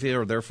memorized with you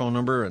or their phone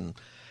number,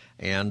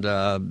 and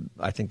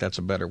I think that's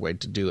a better way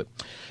to do it.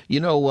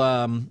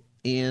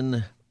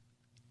 In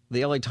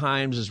the LA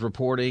Times is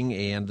reporting,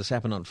 and this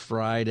happened on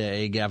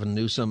Friday, Gavin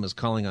Newsom is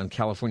calling on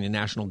California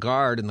National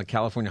Guard and the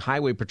California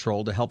Highway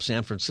Patrol to help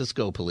San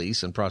Francisco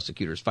police and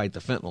prosecutors fight the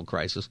fentanyl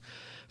crisis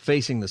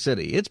facing the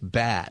city. It's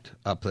bad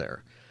up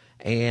there.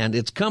 And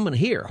it's coming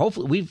here.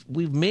 Hopefully,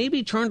 we've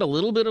maybe turned a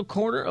little bit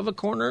of a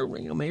corner.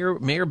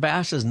 Mayor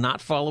Bass is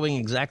not following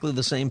exactly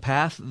the same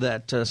path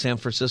that San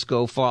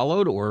Francisco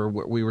followed or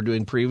what we were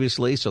doing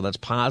previously, so that's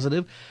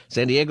positive.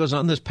 San Diego's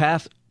on this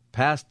path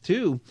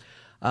too.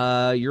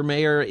 Your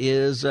mayor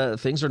is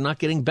things are not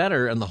getting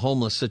better in the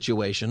homeless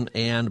situation,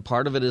 and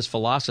part of it is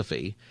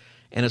philosophy.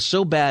 And it's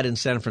so bad in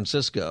San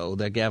Francisco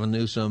that Gavin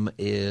Newsom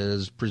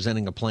is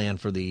presenting a plan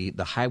for the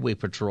Highway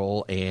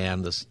Patrol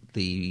and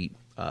the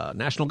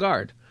National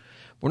Guard.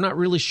 We're not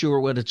really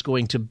sure what it's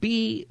going to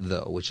be,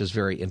 though, which is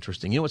very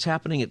interesting. What's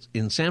happening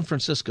in San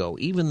Francisco,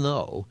 even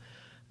though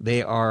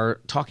they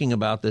are talking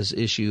about this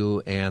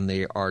issue and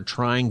they are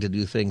trying to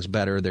do things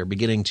better, they're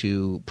beginning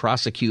to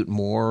prosecute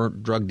more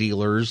drug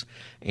dealers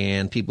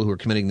and people who are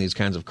committing these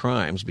kinds of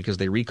crimes because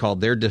they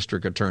recalled their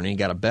district attorney,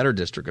 got a better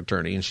district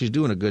attorney, and she's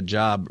doing a good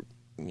job,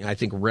 I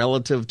think,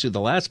 relative to the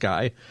last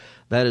guy.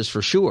 That is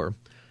for sure.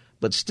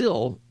 But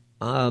still,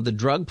 the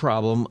drug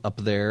problem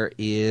up there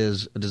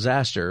is a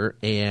disaster,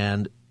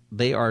 and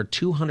they are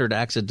 200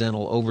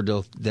 accidental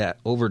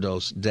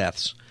overdose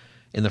deaths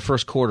in the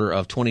first quarter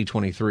of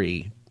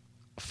 2023,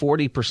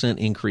 40%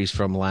 increase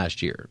from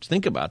last year.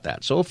 Think about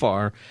that. So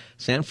far,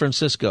 San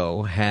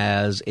Francisco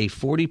has a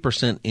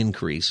 40%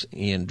 increase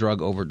in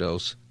drug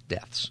overdose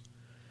deaths,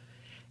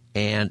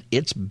 and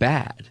it's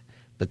bad.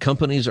 The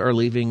companies are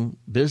leaving,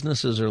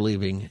 businesses are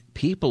leaving,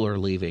 people are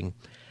leaving,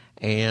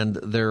 and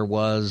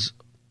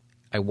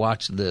I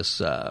watched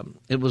this.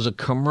 It was a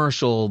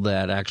commercial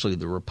that actually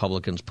the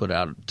Republicans put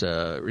out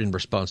in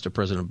response to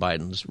President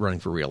Biden's running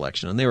for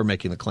re-election. And they were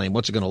making the claim,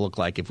 what's it going to look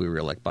like if we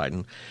re-elect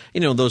Biden?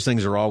 Those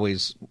things are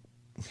always,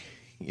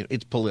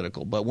 it's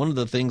political. But one of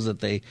the things that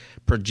they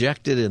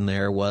projected in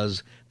there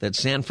was that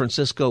San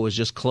Francisco is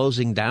just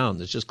closing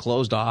down. It's just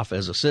closed off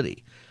as a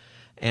city.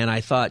 And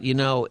I thought,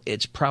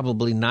 it's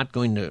probably not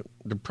going to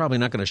 – they're probably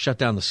not going to shut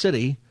down the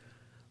city.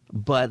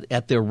 But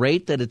at the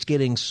rate that it's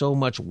getting so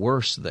much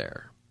worse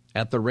there,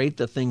 at the rate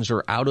that things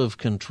are out of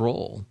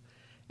control,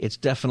 it's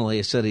definitely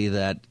a city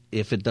that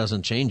if it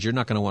doesn't change, you're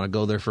not going to want to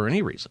go there for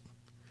any reason.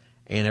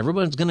 And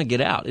everyone's going to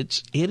get out.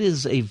 It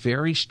is a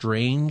very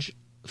strange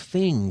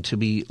thing to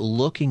be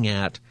looking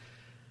at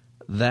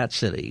that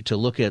city, to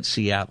look at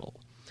Seattle,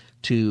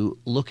 to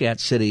look at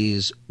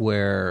cities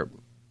where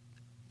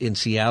in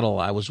Seattle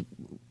I was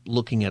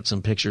looking at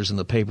some pictures in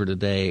the paper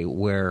today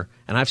where,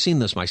 and I've seen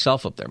this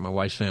myself up there. My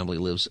wife's family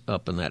lives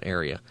up in that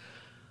area.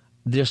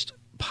 Just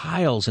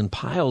piles and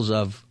piles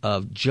of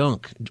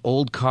junk,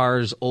 old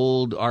cars,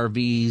 old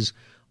RVs,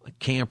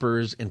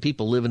 campers, and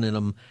people living in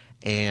them.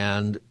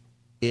 And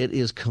it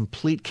is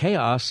complete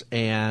chaos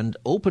and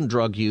open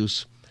drug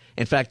use.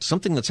 In fact,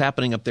 something that's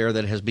happening up there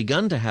that has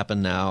begun to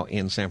happen now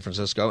in San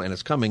Francisco, and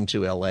it's coming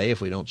to L.A.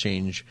 if we don't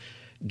change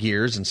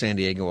gears, in San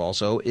Diego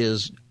also,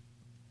 is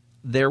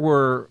there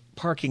were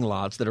parking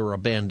lots that are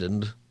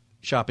abandoned,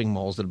 shopping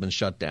malls that have been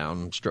shut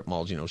down, strip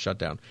malls, shut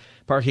down.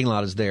 Parking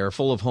lot is there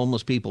full of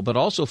homeless people, but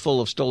also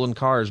full of stolen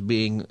cars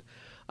being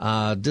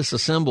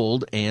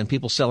disassembled and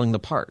people selling the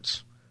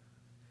parts.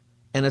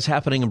 And it's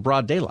happening in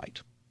broad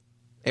daylight.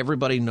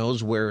 Everybody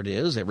knows where it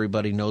is.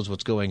 Everybody knows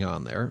what's going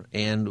on there.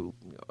 And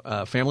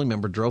a family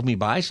member drove me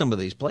by some of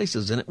these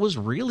places, and it was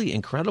really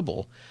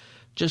incredible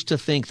just to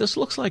think, this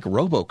looks like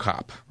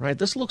RoboCop, right?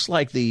 This looks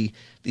like these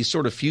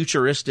sort of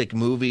futuristic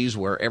movies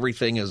where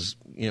everything is,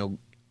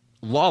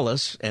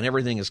 lawless and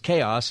everything is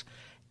chaos,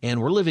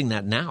 and we're living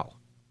that now.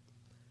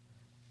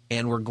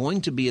 And we're going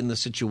to be in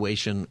this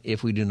situation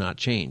if we do not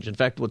change. In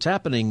fact, what's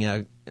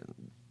happening,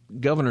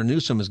 Governor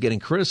Newsom is getting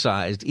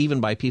criticized even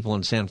by people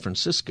in San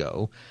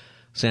Francisco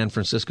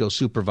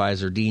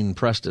Supervisor Dean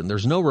Preston.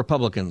 There's no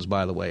Republicans,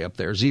 by the way, up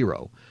there,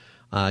 zero.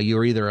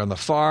 You're either on the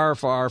far,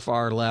 far,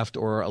 far left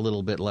or a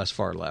little bit less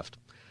far left.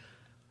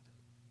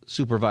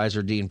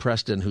 Supervisor Dean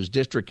Preston, whose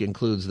district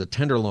includes the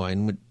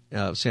Tenderloin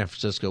of San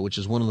Francisco, which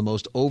is one of the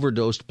most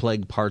overdosed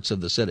plagued parts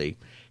of the city,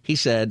 he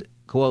said,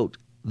 quote,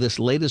 "This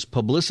latest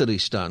publicity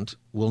stunt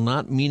will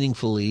not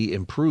meaningfully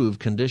improve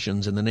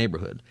conditions in the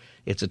neighborhood.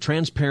 It's a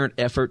transparent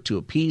effort to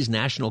appease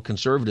national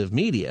conservative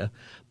media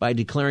by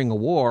declaring a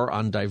war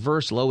on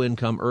diverse,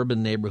 low-income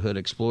urban neighborhood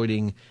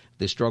exploiting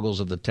the struggles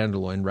of the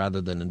Tenderloin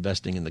rather than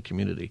investing in the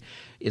community."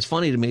 It's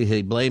funny to me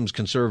he blames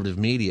conservative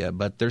media,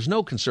 but there's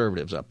no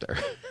conservatives up there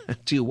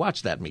to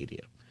watch that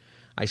media.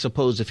 I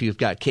suppose if you've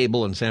got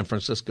cable in San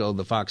Francisco,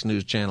 the Fox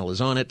News channel is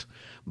on it,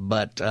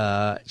 but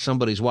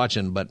somebody's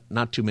watching, but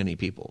not too many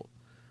people.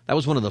 That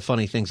was one of the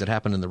funny things that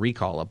happened in the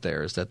recall up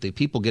there, is that the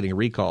people getting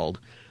recalled,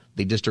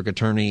 the district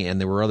attorney,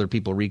 and there were other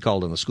people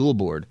recalled on the school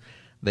board,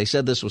 they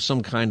said this was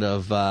some kind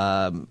of,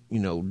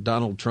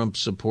 Donald Trump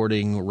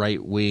supporting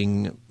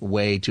right-wing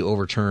way to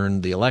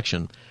overturn the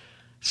election.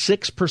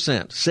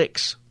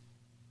 6%,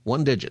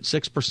 one digit,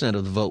 6%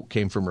 of the vote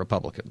came from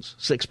Republicans,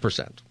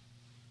 6%.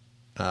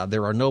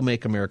 There are no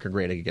Make America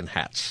Great Again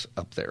hats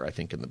up there, I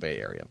think, in the Bay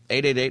Area.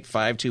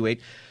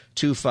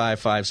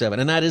 888-528-2557.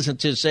 And that isn't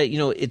to say,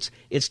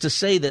 it's to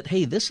say that,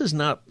 hey, this is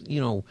not,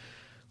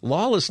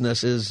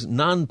 lawlessness is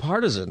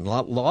nonpartisan.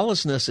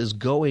 Lawlessness is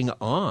going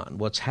on.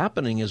 What's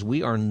happening is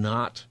we are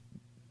not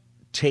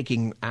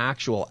taking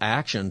actual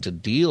action to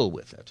deal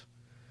with it.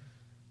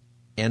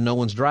 And no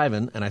one's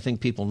driving, and I think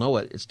people know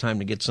it. It's time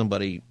to get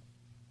somebody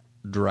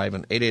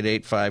driving.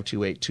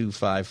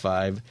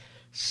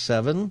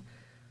 888-528-2557.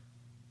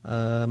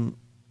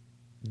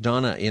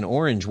 Donna in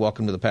Orange,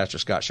 welcome to the Pastor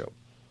Scott Show.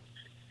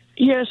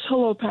 Yes,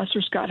 hello,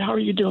 Pastor Scott. How are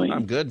you doing?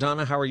 I'm good.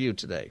 Donna, how are you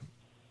today?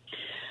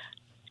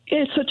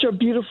 It's such a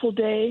beautiful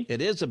day.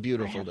 It is a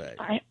beautiful day.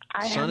 I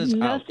have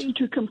nothing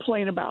to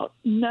complain about.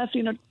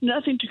 Nothing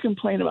to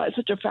complain about. It's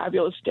such a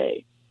fabulous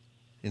day.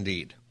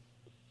 Indeed.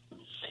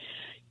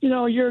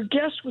 Your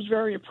guest was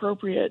very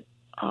appropriate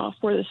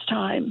for this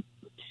time.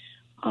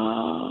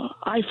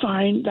 I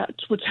find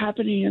that's what's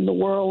happening in the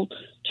world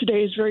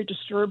today is very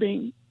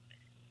disturbing.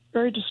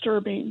 Very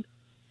disturbing.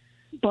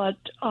 But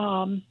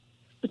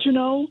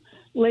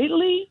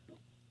lately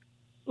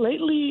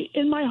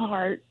in my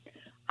heart,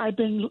 I've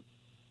been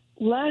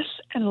less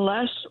and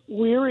less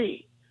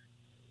weary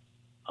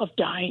of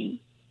dying.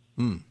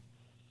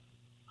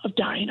 Of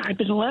dying. I've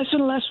been less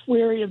and less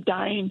weary of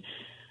dying.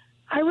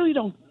 I really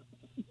don't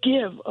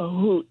give a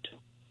hoot.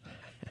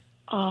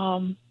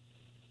 So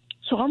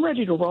I'm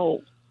ready to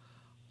roll.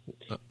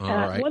 All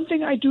right. One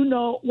thing I do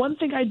know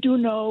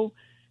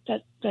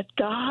that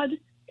God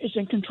is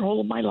in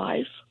control of my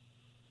life,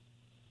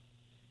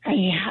 and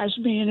He has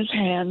me in His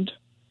hand,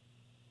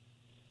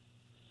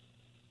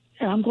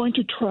 and I'm going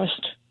to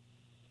trust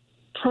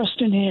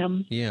in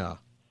Him. Yeah.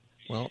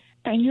 Well.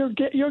 And your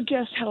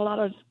guest had a lot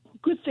of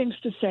good things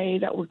to say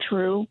that were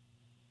true,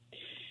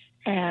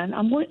 and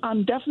I'm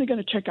definitely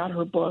going to check out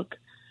her book.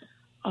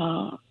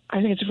 I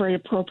think it's very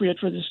appropriate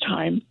for this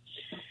time,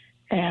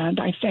 and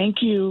I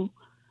thank you.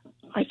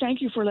 I thank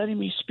you for letting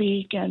me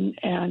speak, and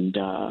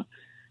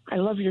I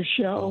love your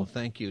show. Oh,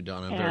 thank you,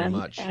 Donna, very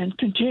much. And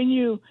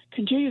continue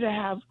to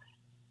have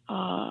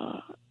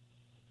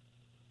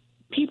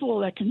people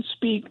that can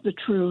speak the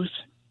truth.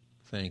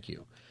 Thank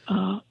you.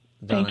 Donna,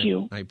 thank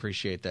you. I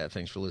appreciate that.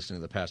 Thanks for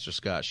listening to the Pastor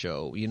Scott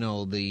Show.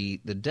 The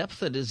depth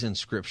that is in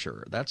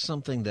Scripture, that's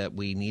something that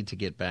we need to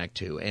get back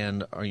to.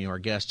 And our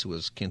guest, who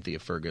was Kynthia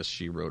Furgis,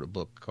 she wrote a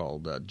book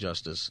called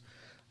Injustice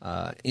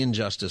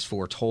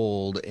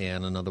Foretold,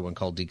 and another one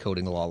called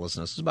Decoding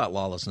Lawlessness. It's about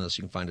lawlessness.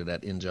 You can find it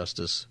at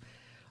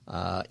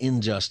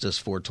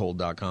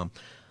injusticeforetold.com.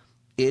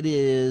 It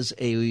is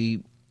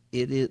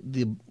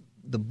the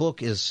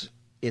book is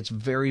it's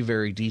very,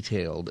 very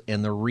detailed,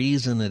 and the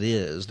reason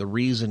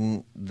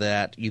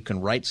that you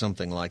can write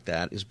something like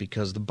that is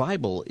because the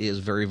Bible is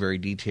very, very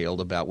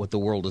detailed about what the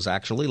world is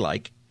actually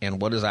like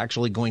and what is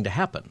actually going to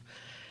happen.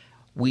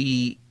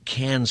 We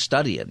can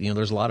study it.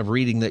 There's a lot of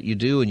reading that you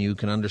do, and you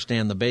can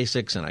understand the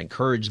basics, and I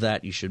encourage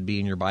that. You should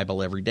be in your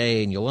Bible every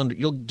day, and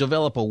you'll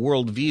develop a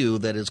worldview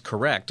that is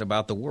correct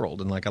about the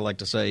world. And like I like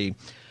to say,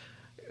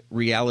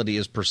 reality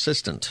is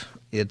persistent.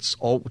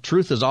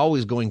 Truth is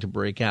always going to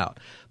break out.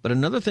 But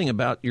another thing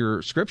about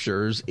your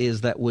scriptures is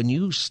that when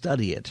you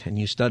study it, and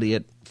you study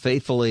it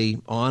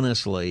faithfully,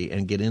 honestly,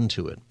 and get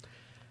into it,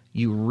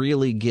 you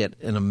really get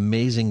an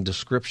amazing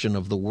description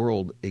of the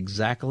world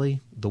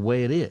exactly the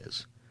way it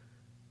is.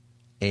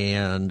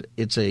 And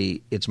it's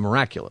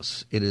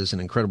miraculous. It is an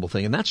incredible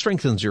thing. And that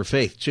strengthens your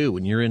faith, too,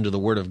 when you're into the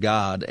Word of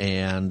God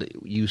and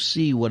you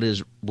see what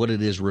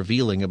it is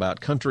revealing about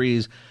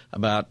countries,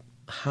 about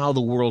how the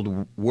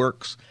world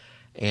works,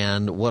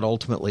 and what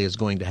ultimately is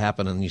going to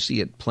happen, and you see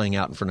it playing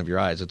out in front of your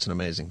eyes. It's an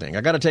amazing thing.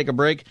 I got to take a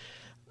break.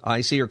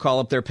 I see your call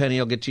up there, Penny.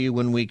 I'll get to you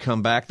when we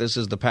come back. This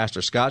is the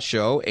Pastor Scott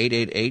Show,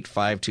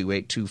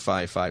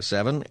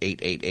 888-528-2557,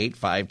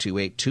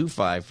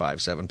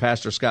 888-528-2557.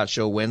 Pastor Scott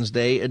Show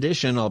Wednesday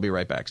edition. I'll be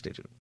right back. Stay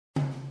tuned.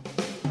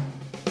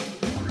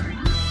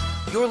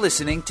 You're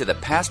listening to the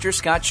Pastor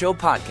Scott Show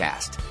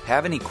podcast.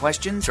 Have any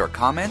questions or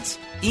comments?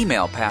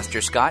 Email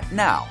Pastor Scott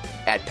now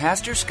at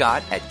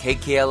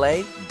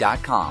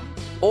pastorscott@kkla.com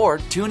or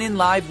tune in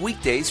live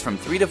weekdays from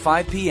 3 to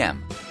 5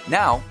 p.m.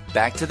 Now,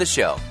 back to the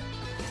show.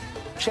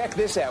 Check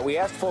this out. We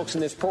asked folks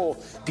in this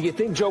poll, do you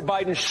think Joe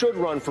Biden should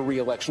run for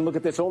re-election? Look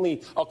at this.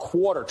 Only a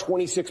quarter,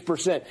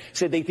 26%,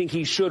 said they think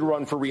he should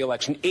run for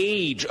re-election.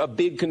 Age, a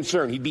big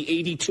concern. He'd be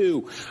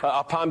 82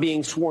 upon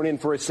being sworn in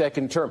for a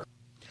second term.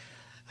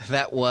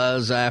 That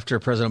was after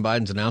President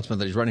Biden's announcement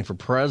that he's running for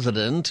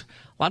president.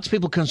 Lots of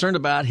people concerned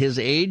about his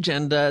age,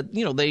 and,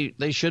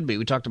 they should be.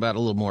 We talked about it a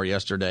little more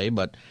yesterday,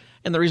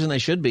 and the reason they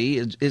should be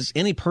is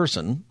any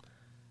person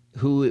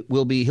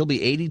he'll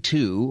be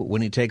 82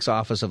 when he takes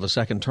office of a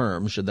second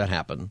term, should that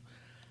happen.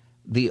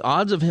 The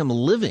odds of him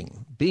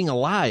being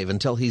alive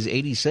until he's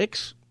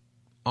 86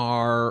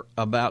 are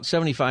about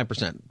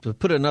 75%. To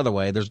put it another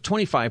way, there's a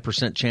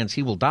 25% chance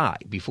he will die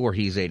before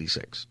he's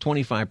 86.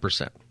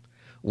 25%.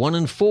 1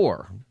 in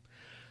 4.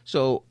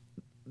 So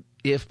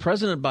if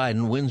President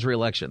Biden wins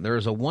re-election, there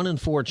is a 1 in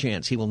 4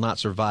 chance he will not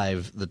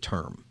survive the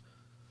term.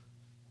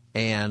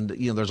 And,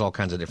 there's all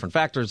kinds of different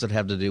factors that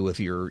have to do with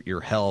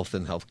your health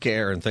and health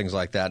care and things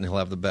like that. And he'll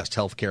have the best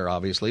health care,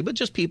 obviously. But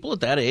just people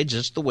at that age,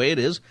 just the way it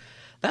is,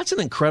 that's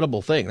an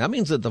incredible thing. That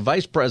means that the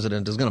vice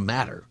president is going to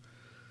matter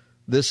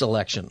this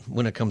election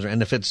when it comes around.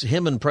 And if it's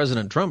him and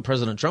President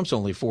Trump's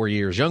only 4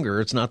 years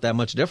younger, it's not that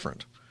much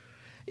different.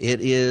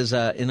 It is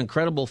an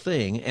incredible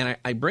thing. And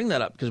I bring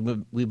that up because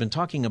we've been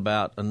talking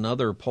about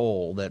another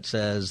poll that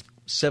says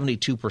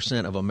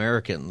 72% of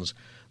Americans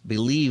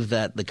believe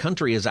that the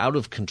country is out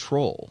of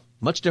control,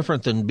 much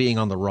different than being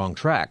on the wrong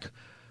track.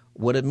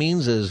 What it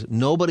means is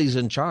nobody's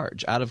in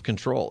charge, out of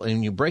control. And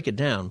when you break it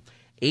down,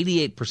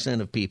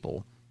 88% of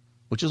people,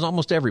 which is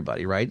almost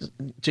everybody, right?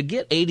 To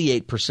get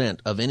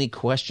 88% of any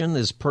question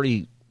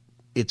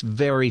it's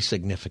very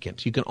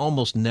significant. You can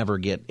almost never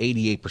get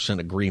 88%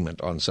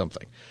 agreement on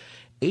something.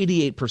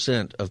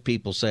 88% of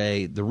people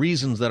say the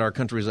reasons that our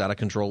country is out of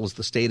control is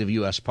the state of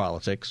U.S.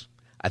 politics.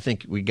 I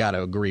think we got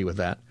to agree with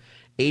that.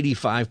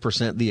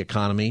 85% the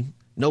economy.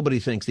 Nobody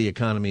thinks the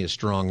economy is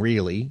strong,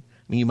 really.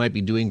 I mean, you might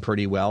be doing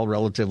pretty well,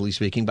 relatively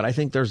speaking, but I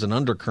think there's an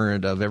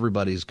undercurrent of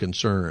everybody's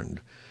concerned,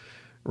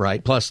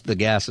 right? Plus, the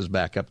gas is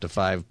back up to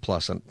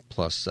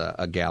 $5+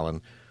 a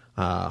gallon.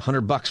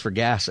 $100 for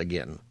gas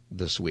again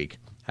this week.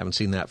 Haven't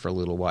seen that for a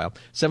little while.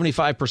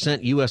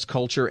 75% U.S.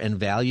 culture and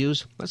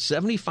values. That's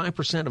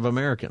 75% of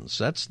Americans.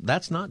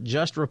 That's not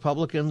just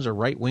Republicans or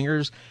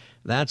right-wingers.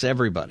 That's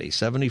everybody.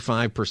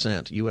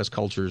 75% U.S.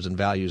 cultures and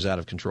values out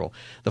of control.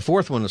 The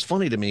fourth one is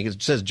funny to me because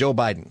it says Joe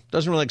Biden.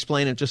 Doesn't really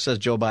explain it, just says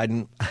Joe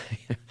Biden.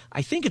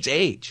 I think it's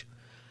age.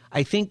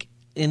 I think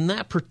in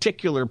that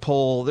particular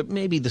poll that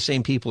maybe the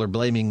same people are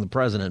blaming the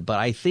president, but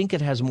I think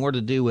it has more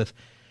to do with,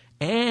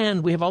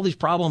 and we have all these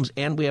problems,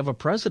 and we have a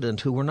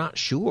president who we're not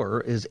sure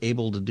is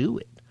able to do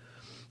it.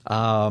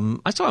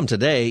 I saw him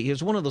today. It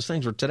was one of those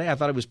things where today I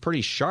thought he was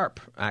pretty sharp,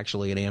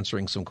 actually, in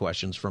answering some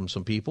questions from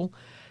some people.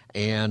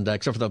 And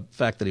except for the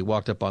fact that he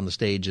walked up on the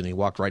stage and he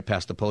walked right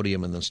past the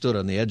podium and then stood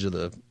on the edge of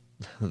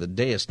the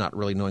dais not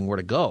really knowing where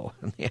to go.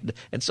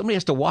 And somebody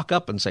has to walk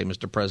up and say,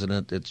 Mr.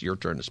 President, it's your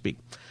turn to speak.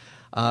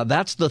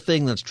 That's the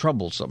thing that's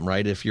troublesome,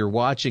 right? If you're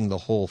watching the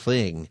whole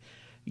thing,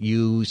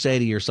 you say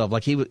to yourself,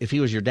 like if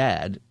he was your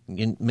dad,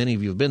 and many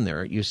of you have been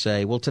there, you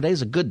say, well,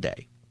 today's a good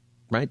day,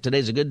 right?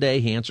 Today's a good day.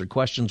 He answered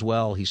questions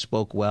well. He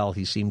spoke well.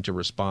 He seemed to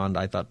respond,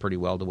 I thought, pretty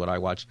well to what I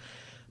watched.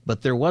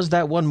 But there was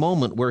that one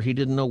moment where he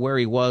didn't know where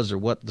he was or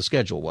what the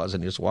schedule was,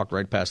 and he just walked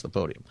right past the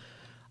podium.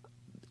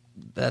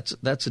 That's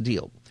a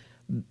deal.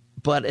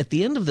 But at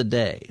the end of the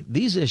day,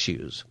 these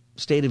issues,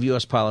 state of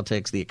U.S.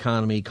 politics, the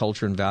economy,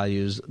 culture, and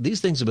values,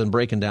 these things have been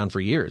breaking down for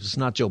years. It's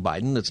not Joe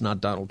Biden. It's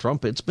not Donald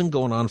Trump. It's been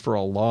going on for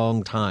a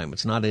long time.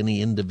 It's not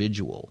any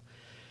individual.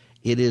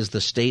 It is the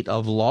state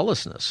of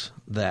lawlessness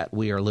that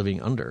we are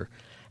living under.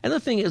 And the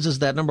thing is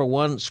that, number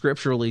one,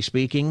 scripturally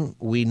speaking,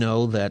 we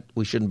know that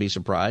we shouldn't be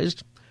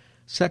surprised.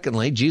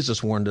 Secondly,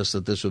 Jesus warned us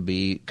that this would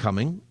be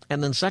coming.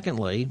 And then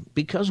secondly,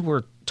 because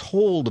we're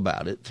told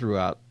about it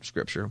throughout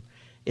Scripture,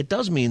 it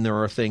does mean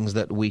there are things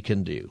that we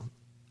can do.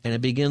 And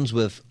it begins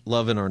with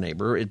love in our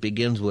neighbor. It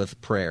begins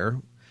with prayer.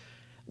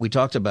 We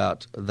talked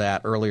about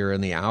that earlier in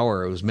the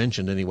hour. It was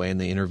mentioned anyway in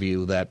the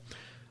interview that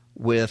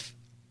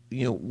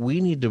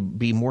we need to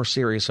be more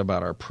serious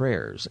about our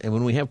prayers. And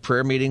when we have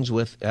prayer meetings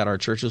at our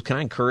churches, can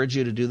I encourage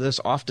you to do this?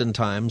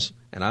 Oftentimes,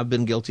 and I've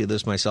been guilty of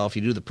this myself,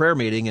 you do the prayer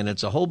meeting and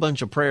it's a whole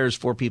bunch of prayers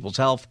for people's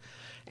health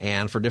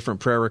and for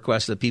different prayer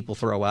requests that people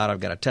throw out. I've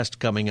got a test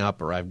coming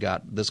up, or I've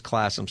got this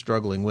class I'm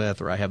struggling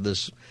with, or I have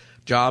this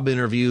job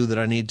interview that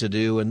I need to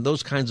do, and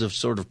those kinds of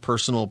sort of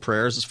personal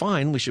prayers is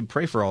fine. We should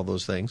pray for all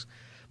those things.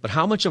 But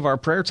how much of our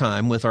prayer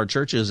time with our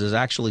churches is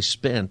actually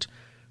spent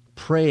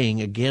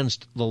praying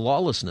against the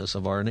lawlessness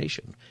of our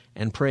nation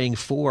and praying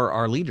for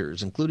our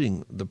leaders,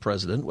 including the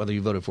president, whether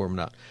you voted for him or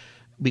not,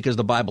 because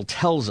the Bible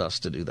tells us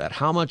to do that?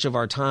 How much of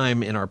our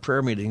time in our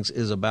prayer meetings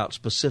is about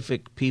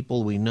specific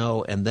people we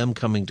know and them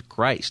coming to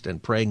Christ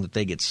and praying that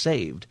they get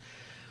saved?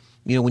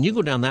 When you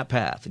go down that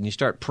path and you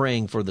start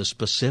praying for the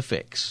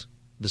specifics,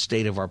 the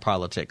state of our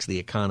politics, the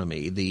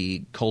economy,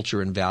 the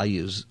culture and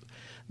values,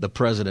 the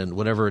president,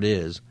 whatever it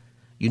is,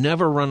 you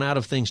never run out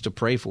of things to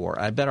pray for.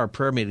 I bet our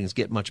prayer meetings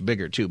get much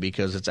bigger, too,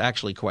 because it's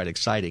actually quite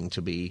exciting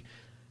to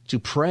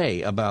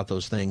pray about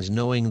those things,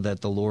 knowing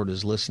that the Lord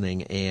is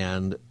listening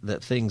and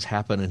that things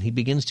happen and he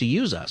begins to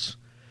use us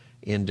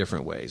in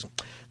different ways.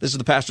 This is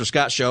the Pastor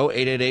Scott Show,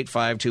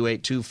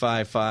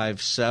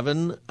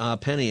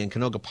 888-528-2557. Penny in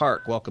Canoga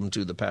Park, welcome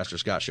to the Pastor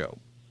Scott Show.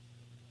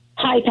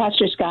 Hi,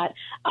 Pastor Scott.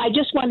 I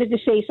just wanted to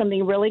say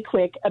something really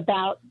quick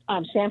about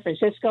San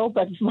Francisco,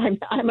 but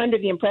I'm under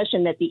the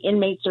impression that the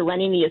inmates are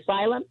running the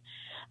asylum.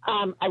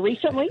 I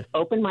recently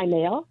opened my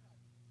mail,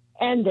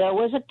 and there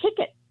was a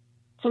ticket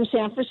from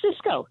San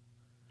Francisco,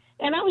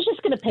 and I was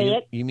just going to pay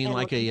it. You mean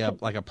like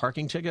a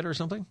parking ticket or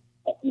something?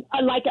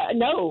 Like a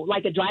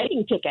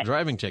driving ticket.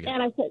 Driving ticket.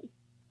 And I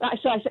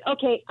said,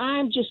 okay,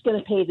 I'm just going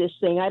to pay this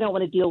thing. I don't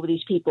want to deal with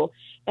these people.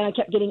 And I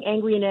kept getting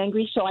angry and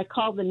angry, so I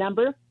called the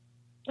number.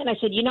 And I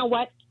said, you know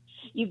what?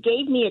 You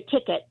gave me a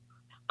ticket.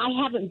 I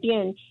haven't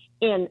been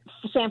in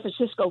San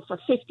Francisco for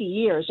 50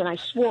 years, and I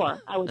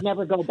swore I would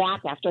never go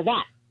back after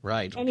that.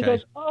 Right. And he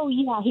goes, oh,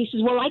 yeah. He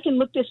says, well, I can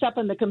look this up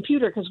on the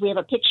computer because we have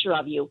a picture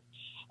of you.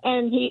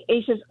 And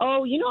he says,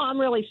 oh, I'm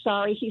really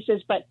sorry. He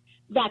says, but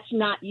that's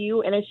not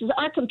you. And it says,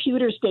 our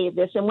computers gave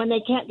this, and when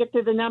they can't get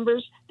to the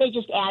numbers, they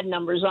just add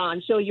numbers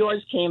on. So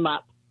yours came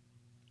up.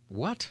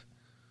 What?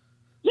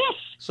 Yes.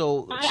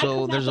 So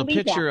there's a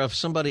picture of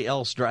somebody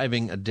else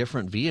driving a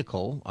different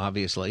vehicle,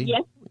 obviously.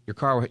 Yes. Your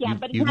car, yeah,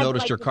 you've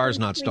noticed your car's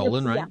not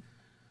stolen, right? Yeah.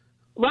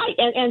 Right.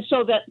 And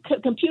so the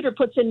computer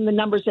puts in the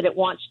numbers that it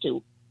wants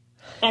to.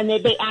 And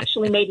they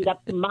actually made it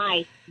up to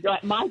my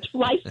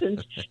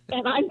license.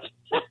 And I'm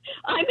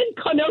in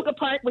Canoga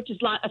Park, which is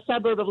a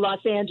suburb of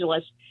Los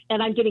Angeles,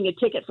 and I'm getting a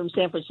ticket from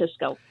San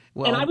Francisco.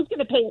 Well, and I was going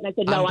to pay it, and I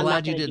said, no, I'm not. I'm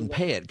glad you didn't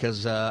pay it,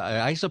 because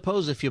I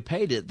suppose if you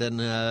paid it, then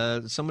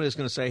somebody's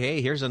going to say,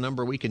 hey, here's a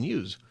number we can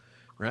use,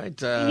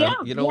 right?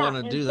 You don't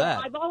want to do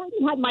that. I've already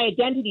had my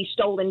identity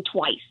stolen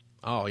twice.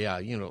 Oh, yeah,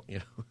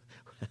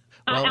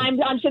 Well, I'm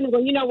sitting there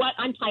going, you know what?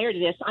 I'm tired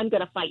of this. I'm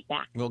going to fight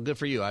back. Well, good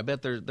for you. I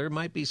bet there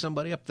might be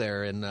somebody up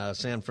there in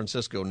San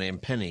Francisco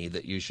named Penny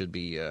that you should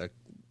be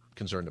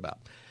concerned about.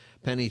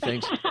 Penny,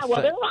 thanks. Well,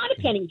 there are a lot of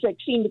Pennies that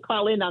seem to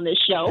call in on this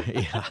show.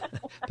 Yeah.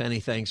 Penny,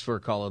 thanks for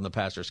calling the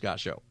Pastor Scott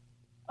Show.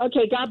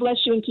 Okay, God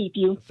bless you and keep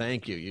you.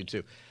 Thank you. You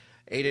too.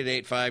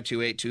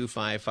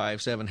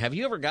 888-528-2557. Have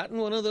you ever gotten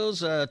one of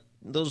those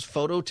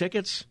photo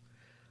tickets?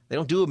 They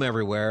don't do them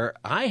everywhere.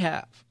 I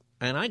have.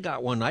 And I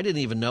got one. I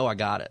didn't even know I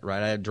got it,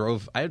 right?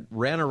 I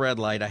ran a red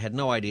light. I had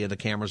no idea the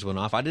cameras went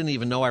off. I didn't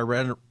even know I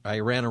ran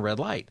a red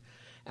light.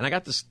 And I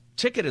got this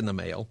ticket in the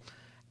mail,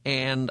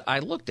 and I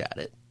looked at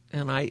it,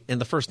 and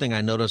the first thing I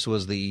noticed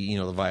was the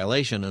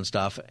violation and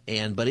stuff.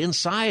 But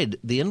inside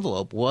the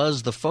envelope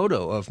was the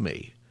photo of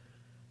me.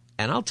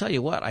 And I'll tell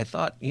you what, I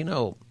thought,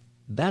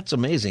 that's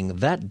amazing.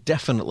 That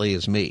definitely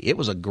is me. It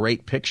was a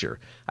great picture.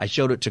 I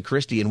showed it to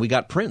Christy, and we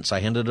got prints.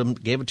 I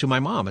gave it to my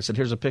mom. I said,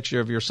 here's a picture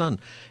of your son.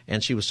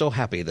 And she was so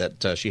happy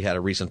that she had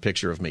a recent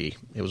picture of me.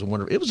 It was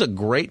wonderful. It was a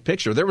great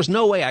picture. There was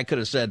no way I could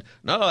have said,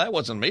 no, that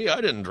wasn't me.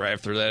 I didn't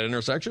drive through that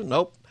intersection.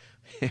 Nope.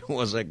 It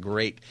was a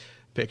great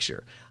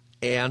picture.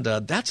 And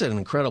that's an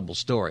incredible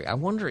story. I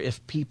wonder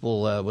if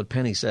people, what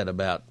Penny said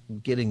about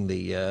getting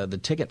the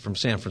ticket from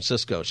San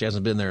Francisco. She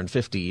hasn't been there in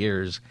 50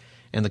 years.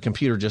 And the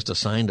computer just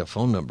assigned a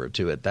phone number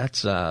to it.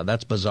 That's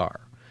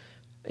bizarre.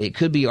 It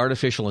could be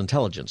artificial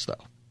intelligence,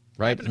 though,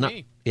 right?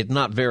 It's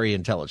not very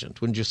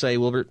intelligent. Wouldn't you say,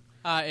 Wilbert?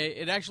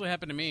 It actually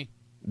happened to me.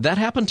 That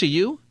happened to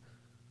you?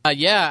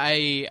 Yeah,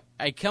 I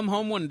come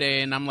home one day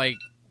and I'm like,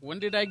 when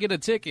did I get a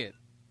ticket?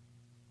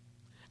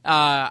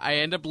 I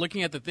end up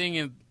looking at the thing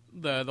and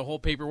the whole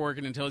paperwork,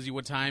 and it tells you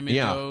what time it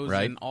goes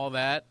and all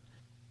that.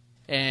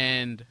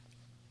 And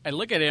I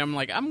look at it, I'm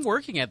like, I'm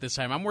working at this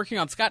time. I'm working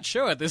on Scott's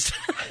show at this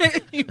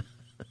time.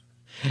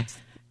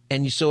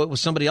 And so it was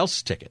somebody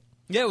else's ticket.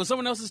 Yeah, it was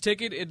someone else's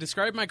ticket. It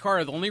described my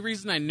car. The only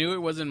reason I knew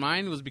it wasn't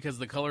mine was because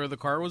the color of the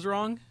car was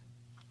wrong.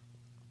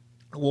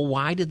 Well,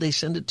 why did they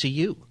send it to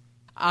you?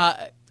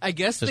 I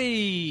guess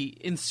they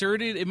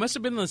inserted. It must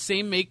have been the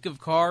same make of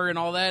car and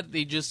all that.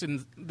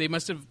 They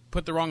must have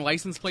put the wrong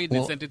license plate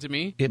and sent it to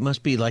me. It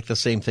must be like the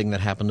same thing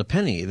that happened to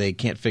Penny. They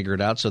can't figure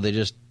it out, so they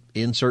just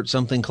insert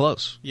something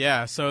close.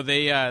 Yeah, so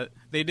they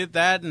did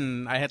that,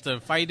 and I had to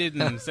fight it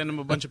and send them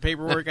a bunch of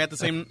paperwork. I had to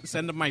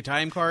send them my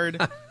time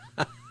card.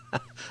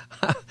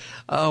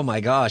 Oh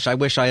my gosh! I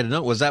wish I had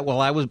known. Was that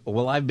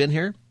while I've been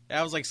here?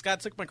 I was like,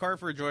 Scott took my car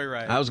for a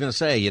joyride. I was going to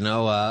say,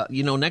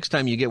 next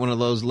time you get one of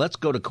those, let's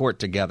go to court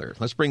together.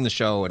 Let's bring the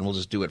show, and we'll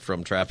just do it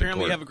from traffic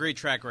Apparently court. you have a great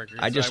track record,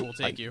 I will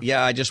take you.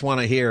 Yeah, I just want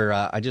to hear.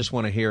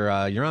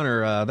 Your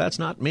Honor, that's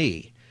not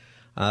me.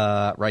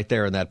 Right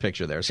there in that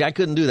picture there. See, I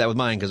couldn't do that with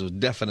mine because it was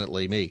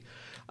definitely me.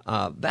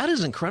 That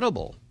is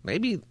incredible.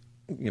 Maybe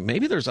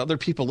there's other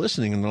people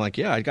listening, and they're like,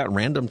 yeah, I got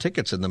random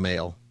tickets in the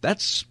mail.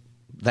 That's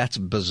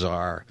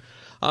bizarre.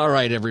 All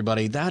right,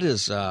 everybody. That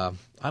is.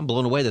 I'm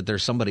blown away that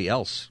there's somebody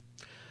else.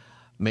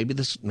 Maybe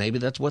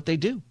that's what they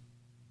do.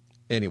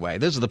 Anyway,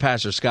 this is the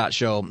Pastor Scott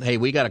Show. Hey,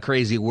 we got a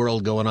crazy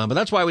world going on, but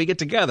that's why we get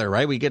together,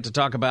 right? We get to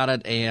talk about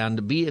it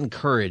and be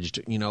encouraged.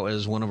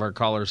 As one of our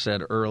callers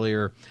said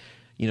earlier,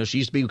 she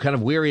used to be kind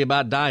of weary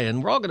about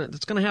dying.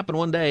 It's going to happen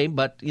one day,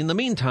 but in the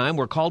meantime,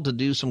 we're called to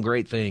do some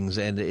great things,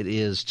 and it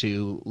is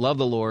to love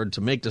the Lord,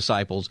 to make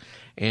disciples,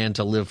 and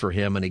to live for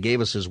Him. And He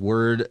gave us His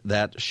Word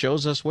that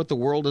shows us what the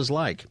world is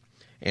like.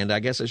 And I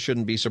guess it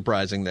shouldn't be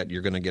surprising that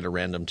you're going to get a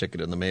random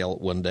ticket in the mail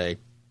one day.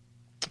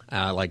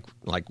 Like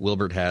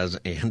Wilbert has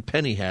and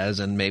Penny has,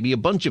 and maybe a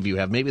bunch of you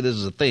have. Maybe this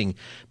is a thing.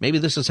 Maybe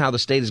this is how the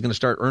state is going to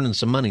start earning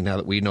some money now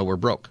that we know we're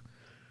broke.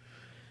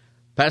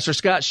 Pastor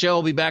Scott Show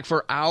will be back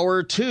for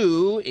Hour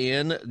 2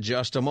 in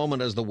just a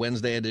moment as the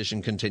Wednesday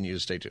edition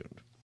continues. Stay tuned.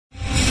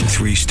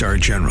 3-star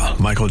General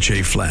Michael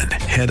J. Flynn,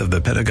 head of the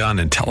Pentagon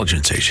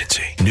Intelligence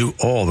Agency, knew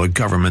all the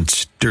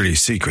government's dirty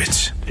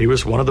secrets. He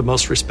was one of the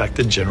most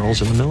respected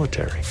generals in the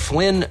military.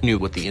 Flynn knew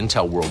what the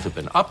intel world had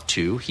been up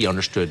to. He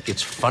understood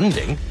its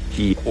funding.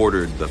 He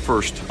ordered the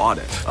first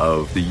audit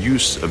of the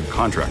use of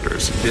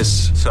contractors.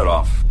 This set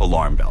off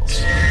alarm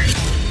bells.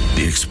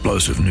 The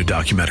explosive new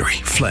documentary,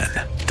 Flynn,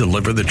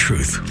 Deliver the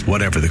Truth,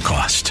 Whatever the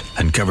Cost,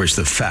 uncovers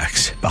the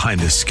facts behind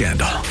this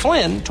scandal.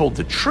 Flynn told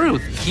the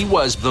truth. He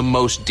was the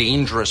most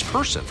dangerous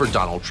person for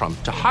Donald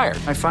Trump to hire.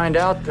 I find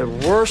out the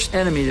worst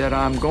enemy that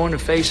I'm going to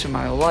face in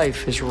my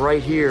life is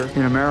right here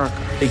in America.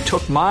 They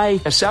took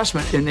my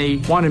assessment and they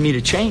wanted me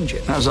to change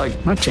it. And I was like,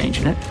 I'm not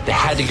changing it. They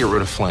had to get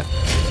rid of Flynn.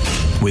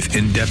 With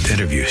in-depth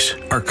interviews,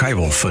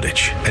 archival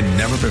footage, and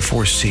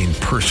never-before-seen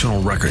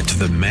personal records of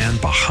the man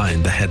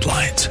behind the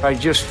headlines. I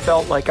just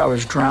felt like I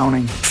was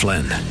drowning.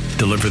 Flynn,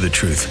 Deliver the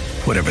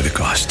Truth, Whatever the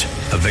Cost.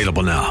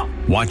 Available now.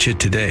 Watch it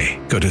today.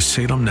 Go to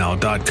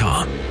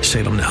salemnow.com.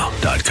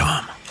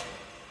 salemnow.com.